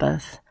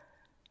Elizabeth.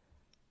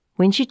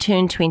 When she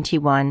turned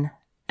 21,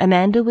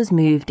 Amanda was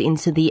moved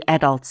into the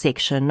adult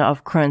section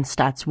of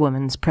Kroonstad's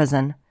women's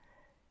prison.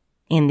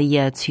 In the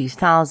year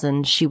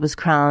 2000, she was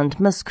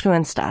crowned Miss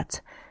Kroonstad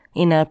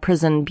in a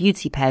prison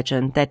beauty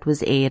pageant that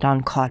was aired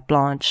on Carte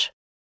Blanche.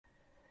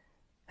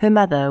 Her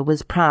mother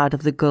was proud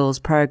of the girl's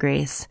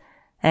progress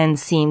and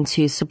seemed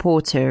to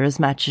support her as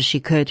much as she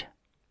could.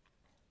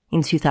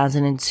 In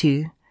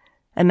 2002,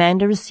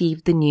 Amanda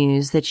received the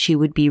news that she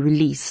would be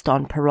released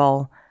on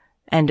parole,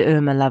 and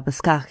Irma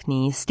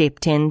Labuschagne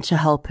stepped in to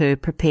help her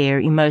prepare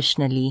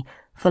emotionally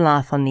for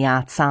life on the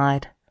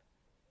outside.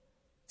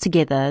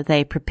 Together,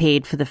 they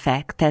prepared for the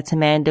fact that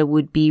Amanda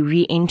would be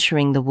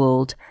re-entering the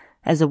world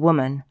as a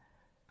woman,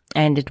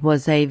 and it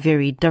was a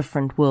very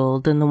different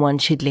world than the one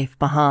she'd left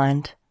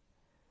behind.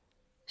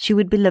 She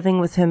would be living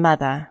with her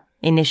mother,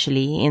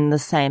 initially in the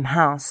same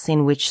house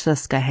in which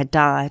Siska had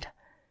died.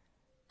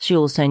 She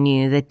also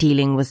knew that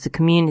dealing with the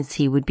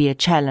community would be a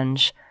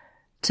challenge.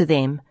 To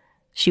them,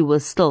 she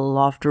was still,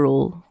 after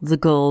all, the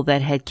girl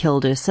that had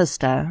killed her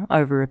sister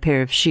over a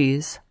pair of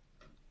shoes.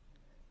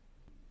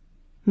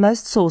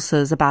 Most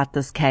sources about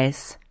this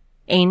case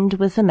end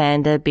with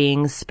Amanda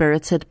being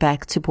spirited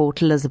back to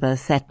Port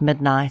Elizabeth at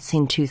midnight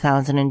in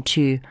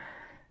 2002,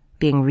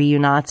 being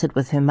reunited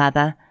with her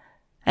mother,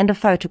 and a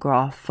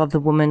photograph of the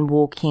woman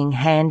walking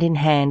hand in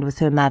hand with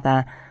her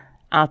mother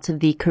out of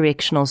the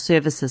Correctional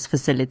Services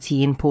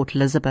facility in Port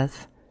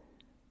Elizabeth.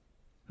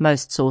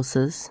 Most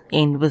sources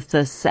end with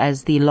this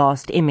as the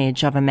last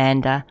image of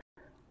Amanda,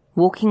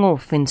 walking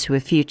off into a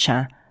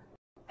future,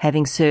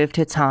 having served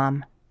her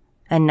time,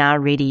 and now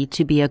ready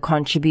to be a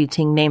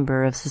contributing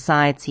member of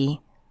society.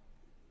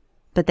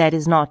 But that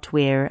is not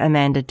where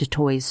Amanda du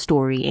Toit's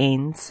story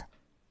ends.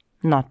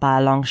 Not by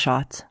a long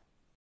shot.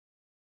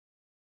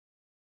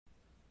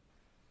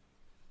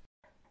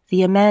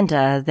 The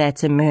Amanda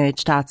that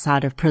emerged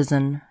outside of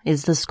prison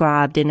is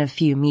described in a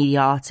few media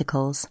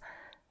articles,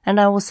 and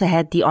I also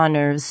had the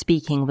honor of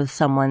speaking with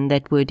someone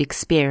that would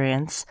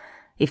experience,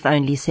 if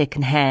only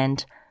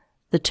second-hand,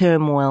 the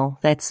turmoil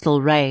that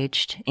still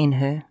raged in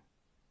her.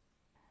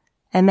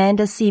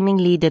 Amanda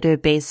seemingly did her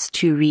best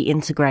to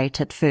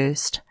reintegrate at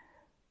first.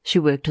 She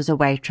worked as a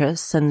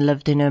waitress and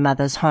lived in her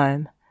mother's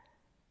home.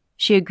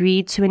 She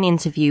agreed to an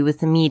interview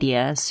with the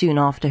media soon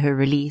after her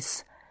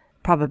release,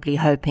 probably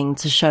hoping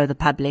to show the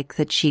public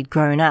that she'd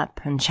grown up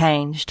and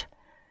changed.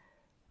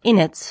 In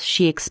it,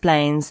 she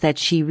explains that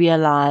she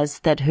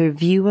realized that her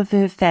view of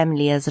her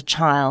family as a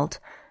child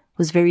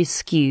was very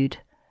skewed,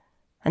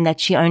 and that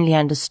she only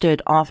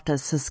understood after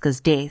Suska's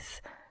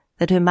death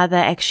that her mother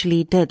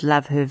actually did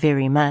love her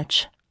very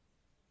much.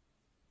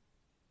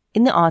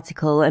 In the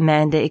article,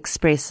 Amanda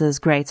expresses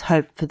great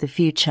hope for the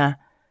future,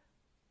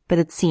 but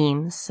it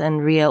seems,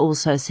 and Ria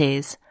also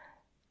says,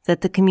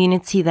 that the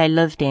community they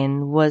lived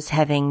in was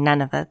having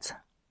none of it.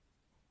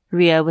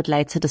 Ria would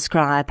later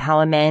describe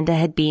how Amanda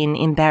had been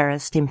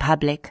embarrassed in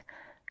public,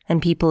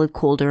 and people had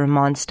called her a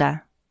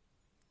monster.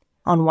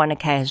 On one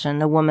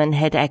occasion, a woman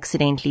had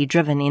accidentally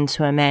driven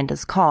into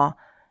Amanda's car,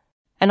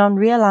 and on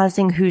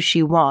realizing who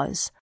she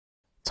was,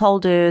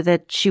 told her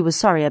that she was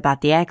sorry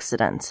about the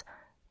accident,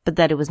 but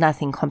that it was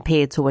nothing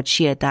compared to what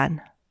she had done.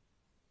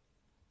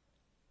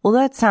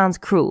 Although it sounds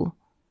cruel,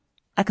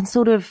 I can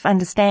sort of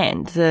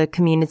understand the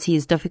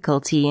community's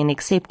difficulty in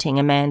accepting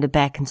Amanda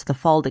back into the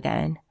fold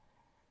again.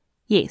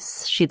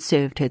 Yes, she'd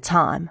served her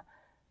time,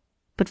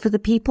 but for the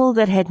people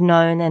that had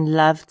known and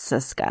loved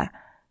Suska,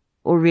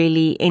 or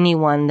really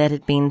anyone that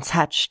had been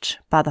touched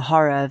by the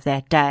horror of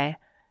that day,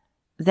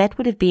 that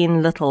would have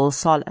been little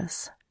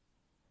solace.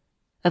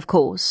 Of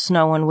course,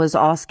 no one was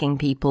asking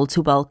people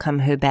to welcome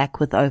her back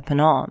with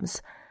open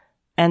arms,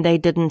 and they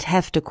didn't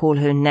have to call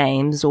her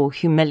names or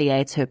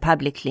humiliate her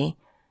publicly.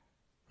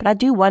 But I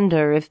do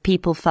wonder if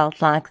people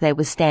felt like they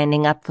were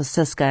standing up for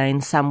Suska in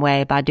some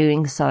way by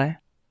doing so.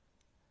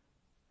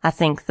 I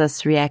think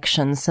this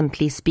reaction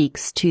simply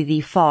speaks to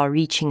the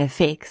far-reaching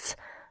effects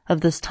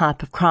of this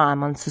type of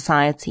crime on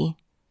society.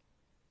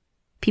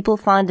 People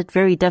find it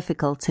very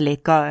difficult to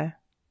let go,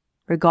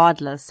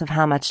 regardless of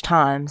how much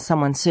time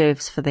someone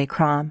serves for their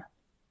crime.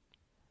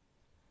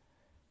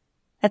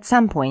 At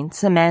some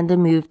point, Amanda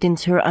moved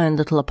into her own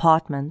little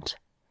apartment.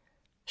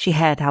 She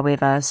had,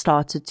 however,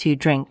 started to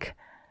drink,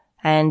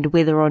 and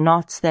whether or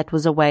not that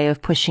was a way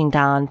of pushing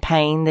down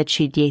pain that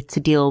she'd yet to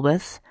deal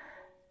with,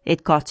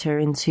 it got her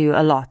into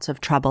a lot of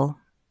trouble.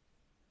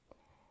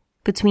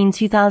 Between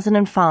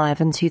 2005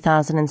 and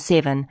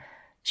 2007,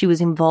 she was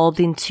involved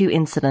in 2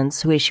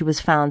 incidents where she was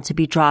found to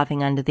be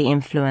driving under the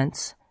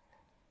influence.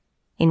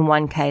 In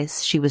one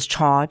case, she was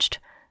charged,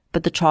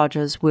 but the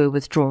charges were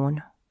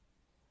withdrawn.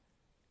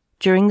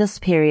 During this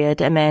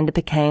period, Amanda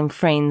became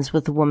friends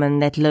with a woman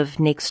that lived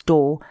next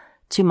door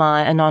to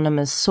my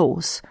anonymous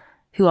source,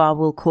 who I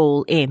will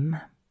call M.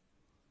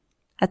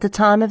 At the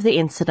time of the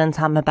incident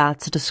I'm about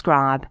to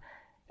describe,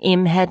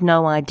 M had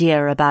no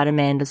idea about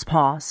Amanda's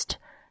past.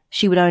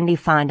 She would only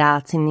find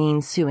out in the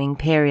ensuing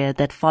period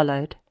that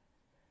followed.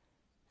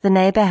 The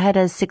neighbor had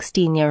a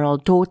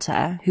 16-year-old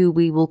daughter, who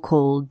we will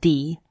call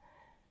D,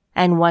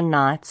 and one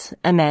night,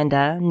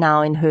 Amanda,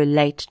 now in her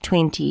late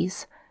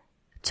 20s,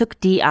 took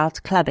D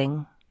out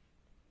clubbing.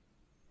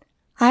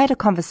 I had a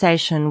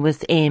conversation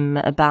with M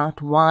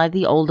about why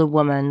the older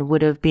woman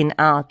would have been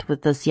out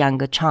with this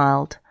younger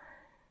child,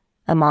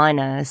 a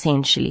minor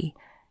essentially,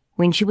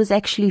 when she was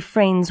actually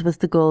friends with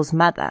the girl's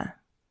mother.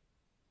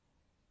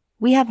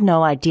 We have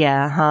no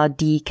idea how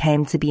D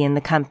came to be in the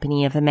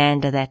company of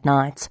Amanda that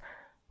night,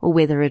 or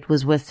whether it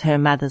was with her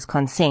mother's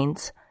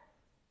consent,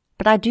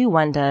 but I do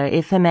wonder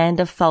if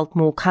Amanda felt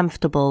more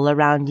comfortable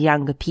around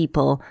younger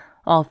people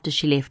after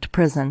she left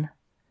prison.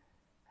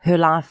 Her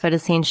life had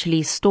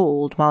essentially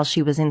stalled while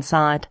she was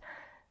inside,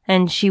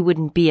 and she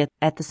wouldn't be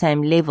at the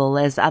same level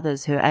as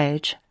others her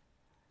age.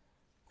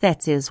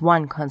 That is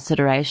one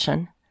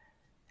consideration,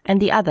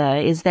 and the other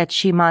is that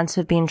she might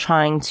have been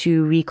trying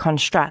to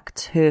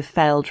reconstruct her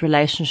failed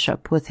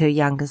relationship with her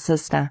younger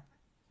sister.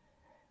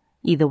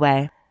 Either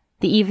way,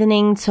 the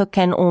evening took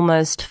an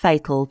almost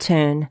fatal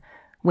turn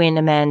when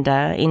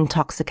Amanda,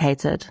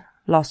 intoxicated,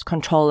 lost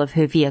control of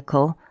her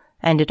vehicle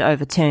and it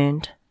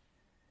overturned.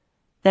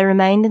 They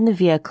remained in the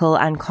vehicle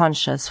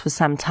unconscious for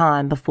some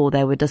time before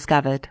they were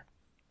discovered.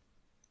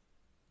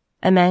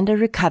 Amanda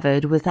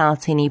recovered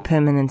without any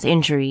permanent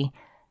injury,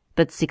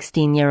 but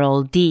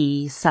 16-year-old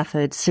D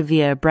suffered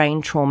severe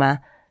brain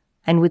trauma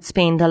and would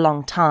spend a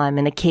long time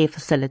in a care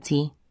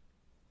facility.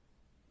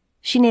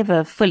 She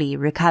never fully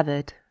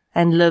recovered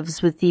and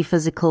lives with the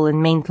physical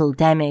and mental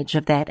damage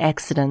of that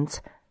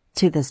accident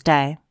to this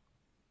day.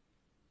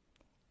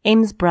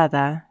 M's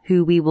brother,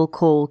 who we will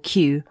call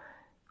Q,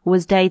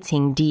 was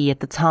dating D at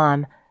the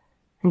time,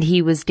 and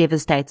he was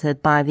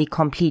devastated by the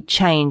complete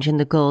change in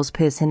the girl's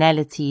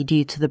personality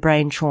due to the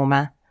brain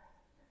trauma.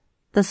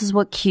 This is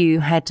what Q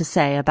had to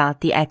say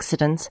about the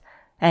accident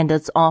and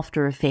its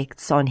after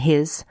effects on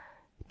his,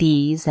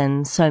 D's,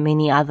 and so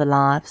many other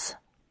lives.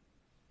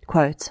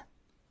 Quote,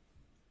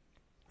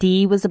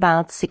 D was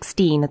about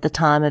 16 at the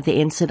time of the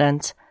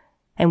incident,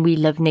 and we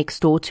lived next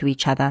door to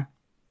each other.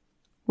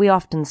 We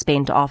often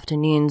spent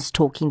afternoons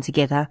talking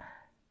together,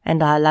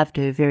 and I loved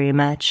her very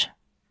much.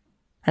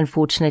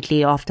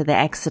 Unfortunately, after the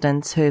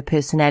accident, her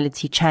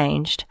personality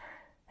changed,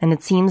 and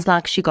it seems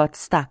like she got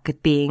stuck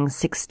at being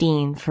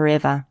 16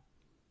 forever.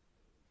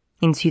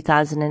 In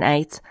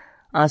 2008,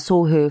 I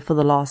saw her for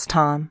the last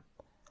time.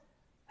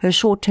 Her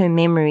short-term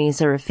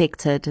memories are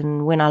affected,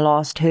 and when I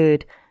last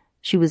heard,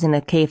 she was in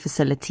a care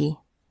facility.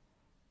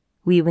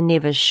 We were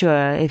never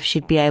sure if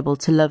she'd be able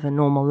to live a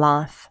normal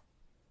life.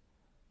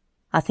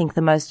 I think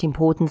the most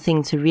important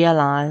thing to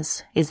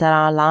realize is that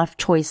our life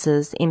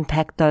choices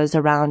impact those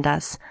around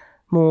us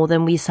more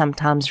than we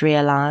sometimes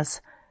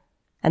realize,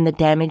 and the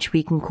damage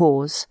we can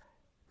cause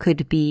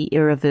could be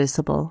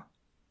irreversible."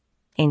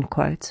 End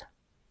quote.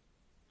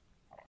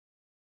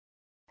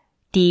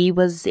 Dee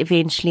was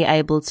eventually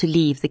able to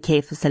leave the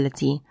care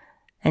facility,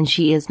 and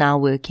she is now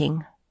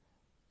working.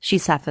 She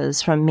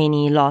suffers from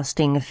many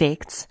lasting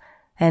effects,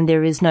 and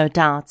there is no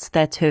doubt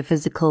that her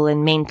physical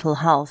and mental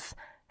health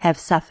have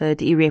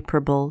suffered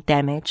irreparable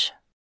damage.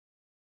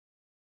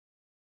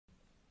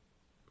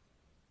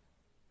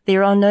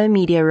 There are no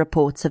media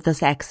reports of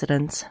this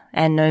accident,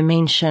 and no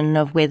mention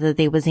of whether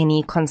there was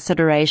any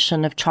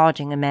consideration of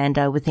charging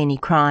Amanda with any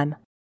crime.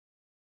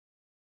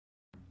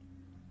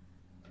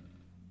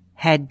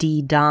 Had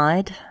Dee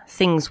died,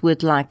 things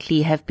would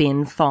likely have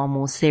been far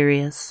more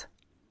serious.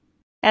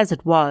 As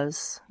it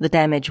was, the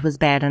damage was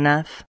bad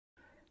enough.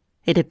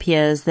 It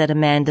appears that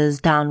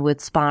Amanda's downward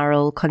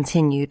spiral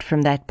continued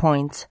from that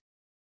point,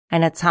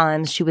 and at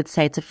times she would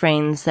say to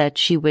friends that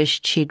she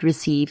wished she'd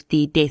received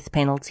the death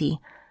penalty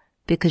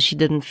because she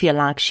didn't feel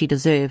like she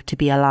deserved to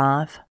be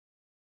alive.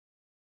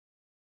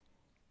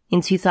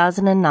 In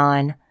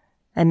 2009,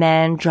 a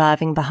man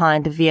driving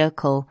behind a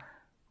vehicle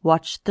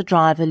watched the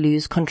driver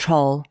lose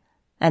control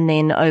and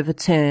then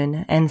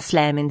overturn and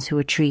slam into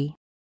a tree.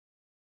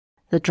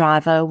 The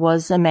driver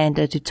was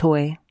Amanda du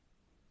Toit.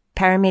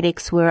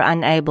 Paramedics were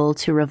unable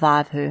to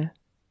revive her,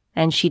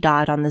 and she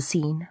died on the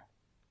scene.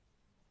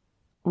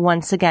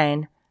 Once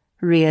again,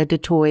 Ria du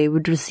Toit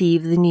would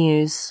receive the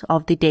news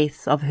of the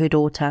death of her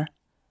daughter.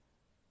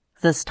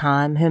 This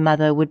time, her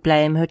mother would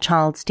blame her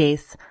child's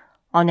death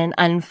on an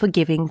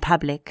unforgiving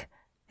public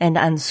and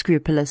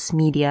unscrupulous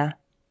media,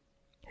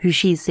 who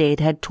she said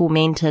had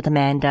tormented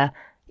Amanda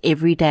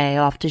every day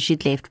after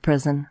she'd left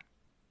prison.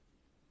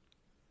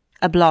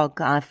 A blog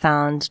I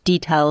found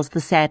details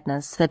the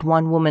sadness that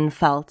one woman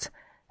felt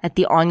at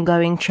the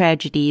ongoing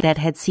tragedy that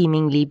had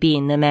seemingly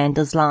been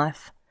Amanda's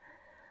life.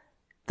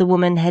 The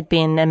woman had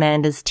been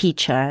Amanda's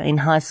teacher in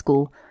high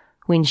school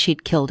when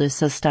she'd killed her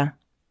sister.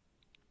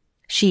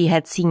 She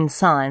had seen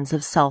signs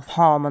of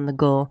self-harm on the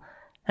girl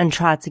and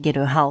tried to get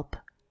her help.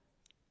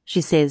 She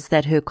says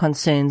that her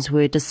concerns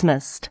were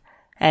dismissed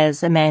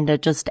as Amanda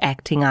just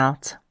acting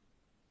out.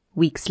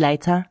 Weeks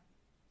later,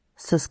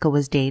 Siska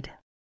was dead.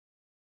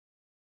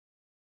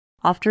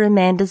 After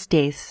Amanda's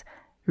death,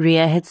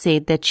 Ria had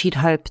said that she'd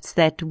hoped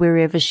that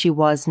wherever she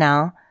was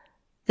now,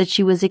 that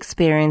she was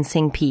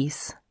experiencing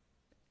peace.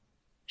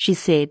 She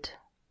said,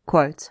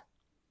 quote,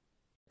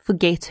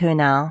 "Forget her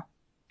now.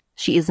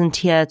 She isn't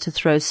here to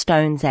throw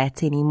stones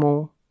at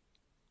anymore."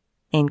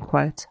 End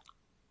quote.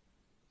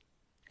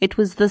 It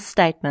was this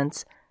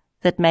statement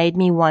that made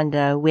me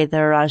wonder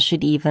whether I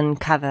should even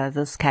cover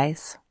this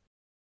case.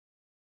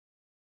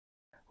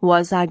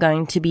 Was I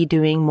going to be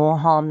doing more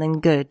harm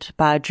than good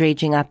by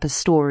dredging up a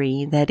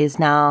story that is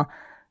now,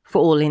 for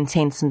all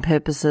intents and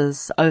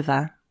purposes,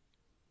 over?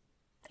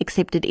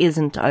 Except it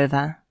isn't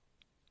over.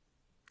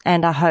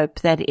 And I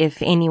hope that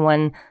if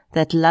anyone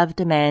that loved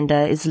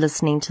Amanda is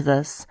listening to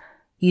this,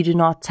 you do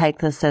not take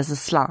this as a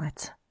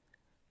slight.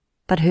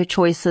 But her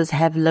choices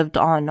have lived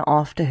on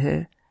after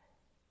her,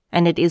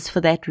 and it is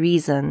for that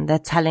reason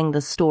that telling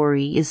the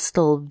story is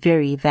still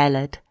very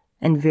valid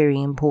and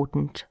very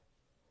important.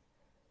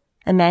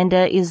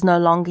 Amanda is no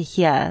longer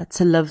here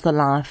to live the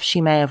life she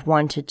may have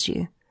wanted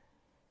to.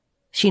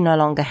 She no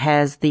longer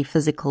has the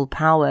physical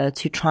power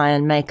to try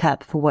and make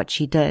up for what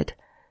she did.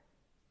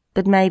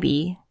 But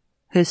maybe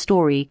her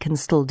story can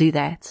still do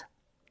that.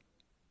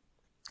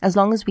 As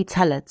long as we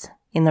tell it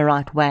in the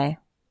right way.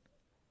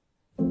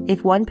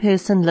 If one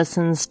person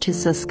listens to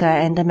Siska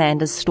and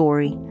Amanda's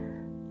story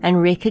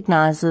and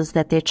recognizes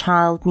that their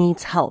child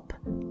needs help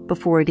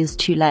before it is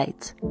too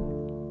late,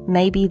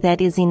 maybe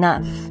that is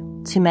enough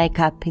to make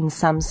up in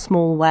some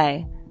small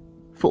way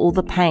for all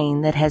the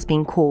pain that has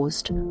been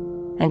caused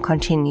and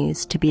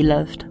continues to be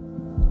lived.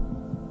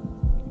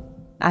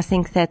 I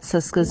think that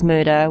Siska's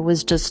murder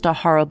was just a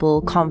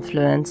horrible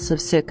confluence of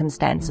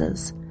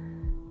circumstances.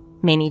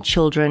 Many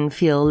children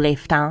feel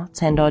left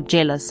out and are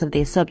jealous of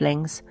their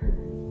siblings.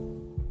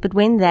 But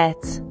when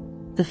that,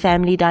 the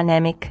family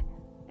dynamic,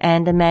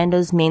 and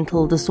Amanda's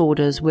mental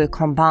disorders were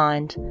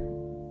combined,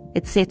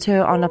 it set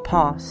her on a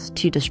path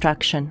to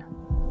destruction.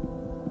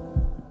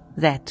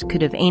 That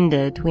could have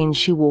ended when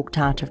she walked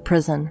out of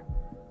prison,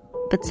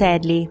 but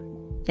sadly,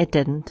 it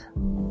didn't.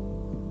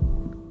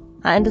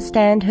 I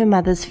understand her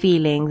mother's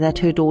feeling that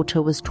her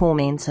daughter was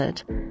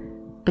tormented,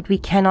 but we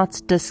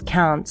cannot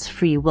discount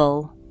free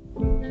will.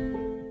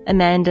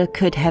 Amanda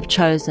could have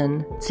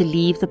chosen to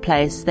leave the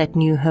place that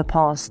knew her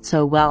past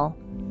so well.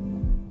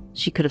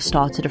 She could have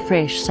started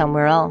afresh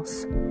somewhere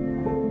else.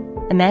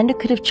 Amanda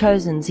could have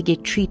chosen to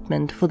get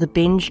treatment for the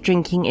binge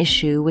drinking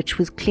issue, which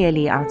was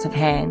clearly out of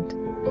hand.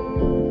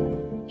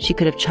 She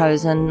could have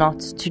chosen not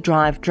to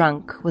drive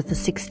drunk with a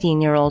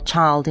 16-year-old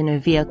child in her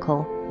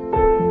vehicle.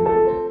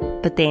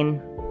 But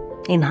then,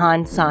 in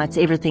hindsight,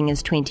 everything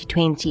is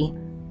 2020,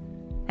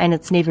 and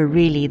it's never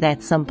really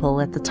that simple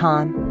at the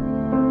time.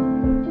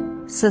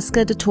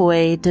 Suske du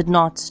Toit did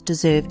not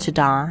deserve to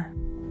die.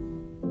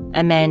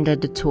 Amanda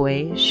du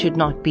Toit should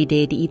not be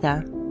dead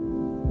either.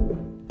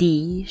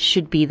 Dee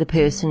should be the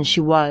person she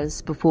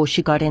was before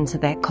she got into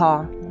that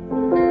car.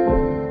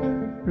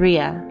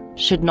 Ria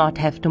should not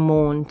have to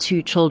mourn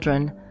 2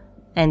 children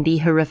and the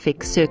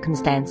horrific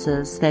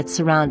circumstances that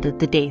surrounded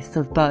the death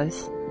of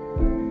both.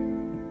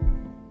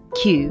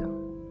 Q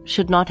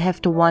should not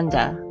have to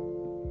wonder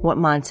what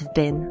might have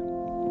been.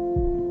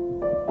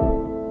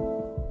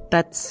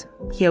 But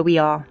here we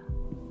are.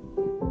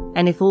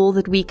 And if all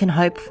that we can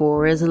hope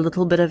for is a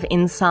little bit of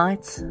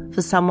insight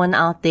for someone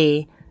out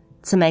there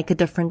to make a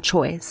different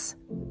choice,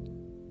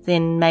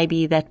 then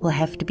maybe that will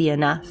have to be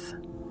enough.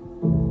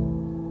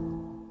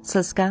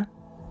 Suske,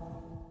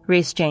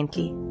 rest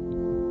gently.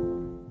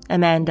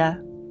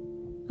 Amanda,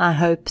 I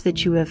hope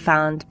that you have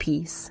found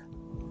peace.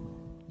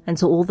 And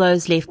to all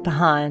those left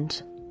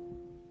behind,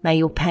 may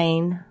your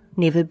pain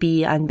never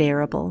be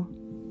unbearable.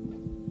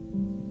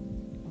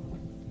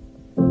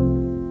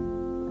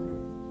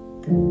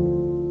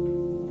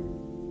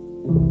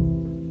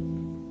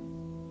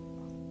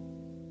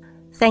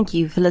 Thank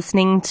you for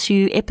listening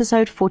to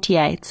episode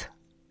 48,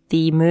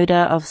 The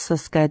Murder of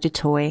Suske du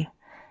Toit.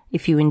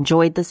 If you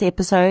enjoyed this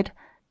episode,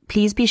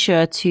 please be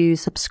sure to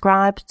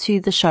subscribe to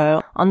the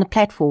show on the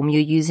platform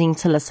you're using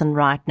to listen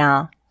right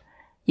now.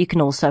 You can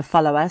also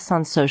follow us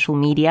on social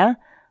media.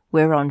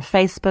 We're on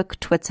Facebook,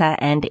 Twitter,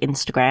 and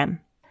Instagram.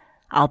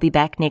 I'll be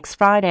back next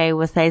Friday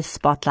with a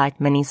Spotlight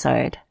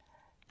minisode.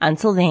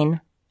 Until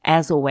then,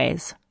 as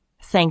always,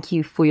 thank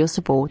you for your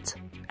support,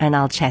 and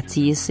I'll chat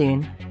to you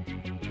soon.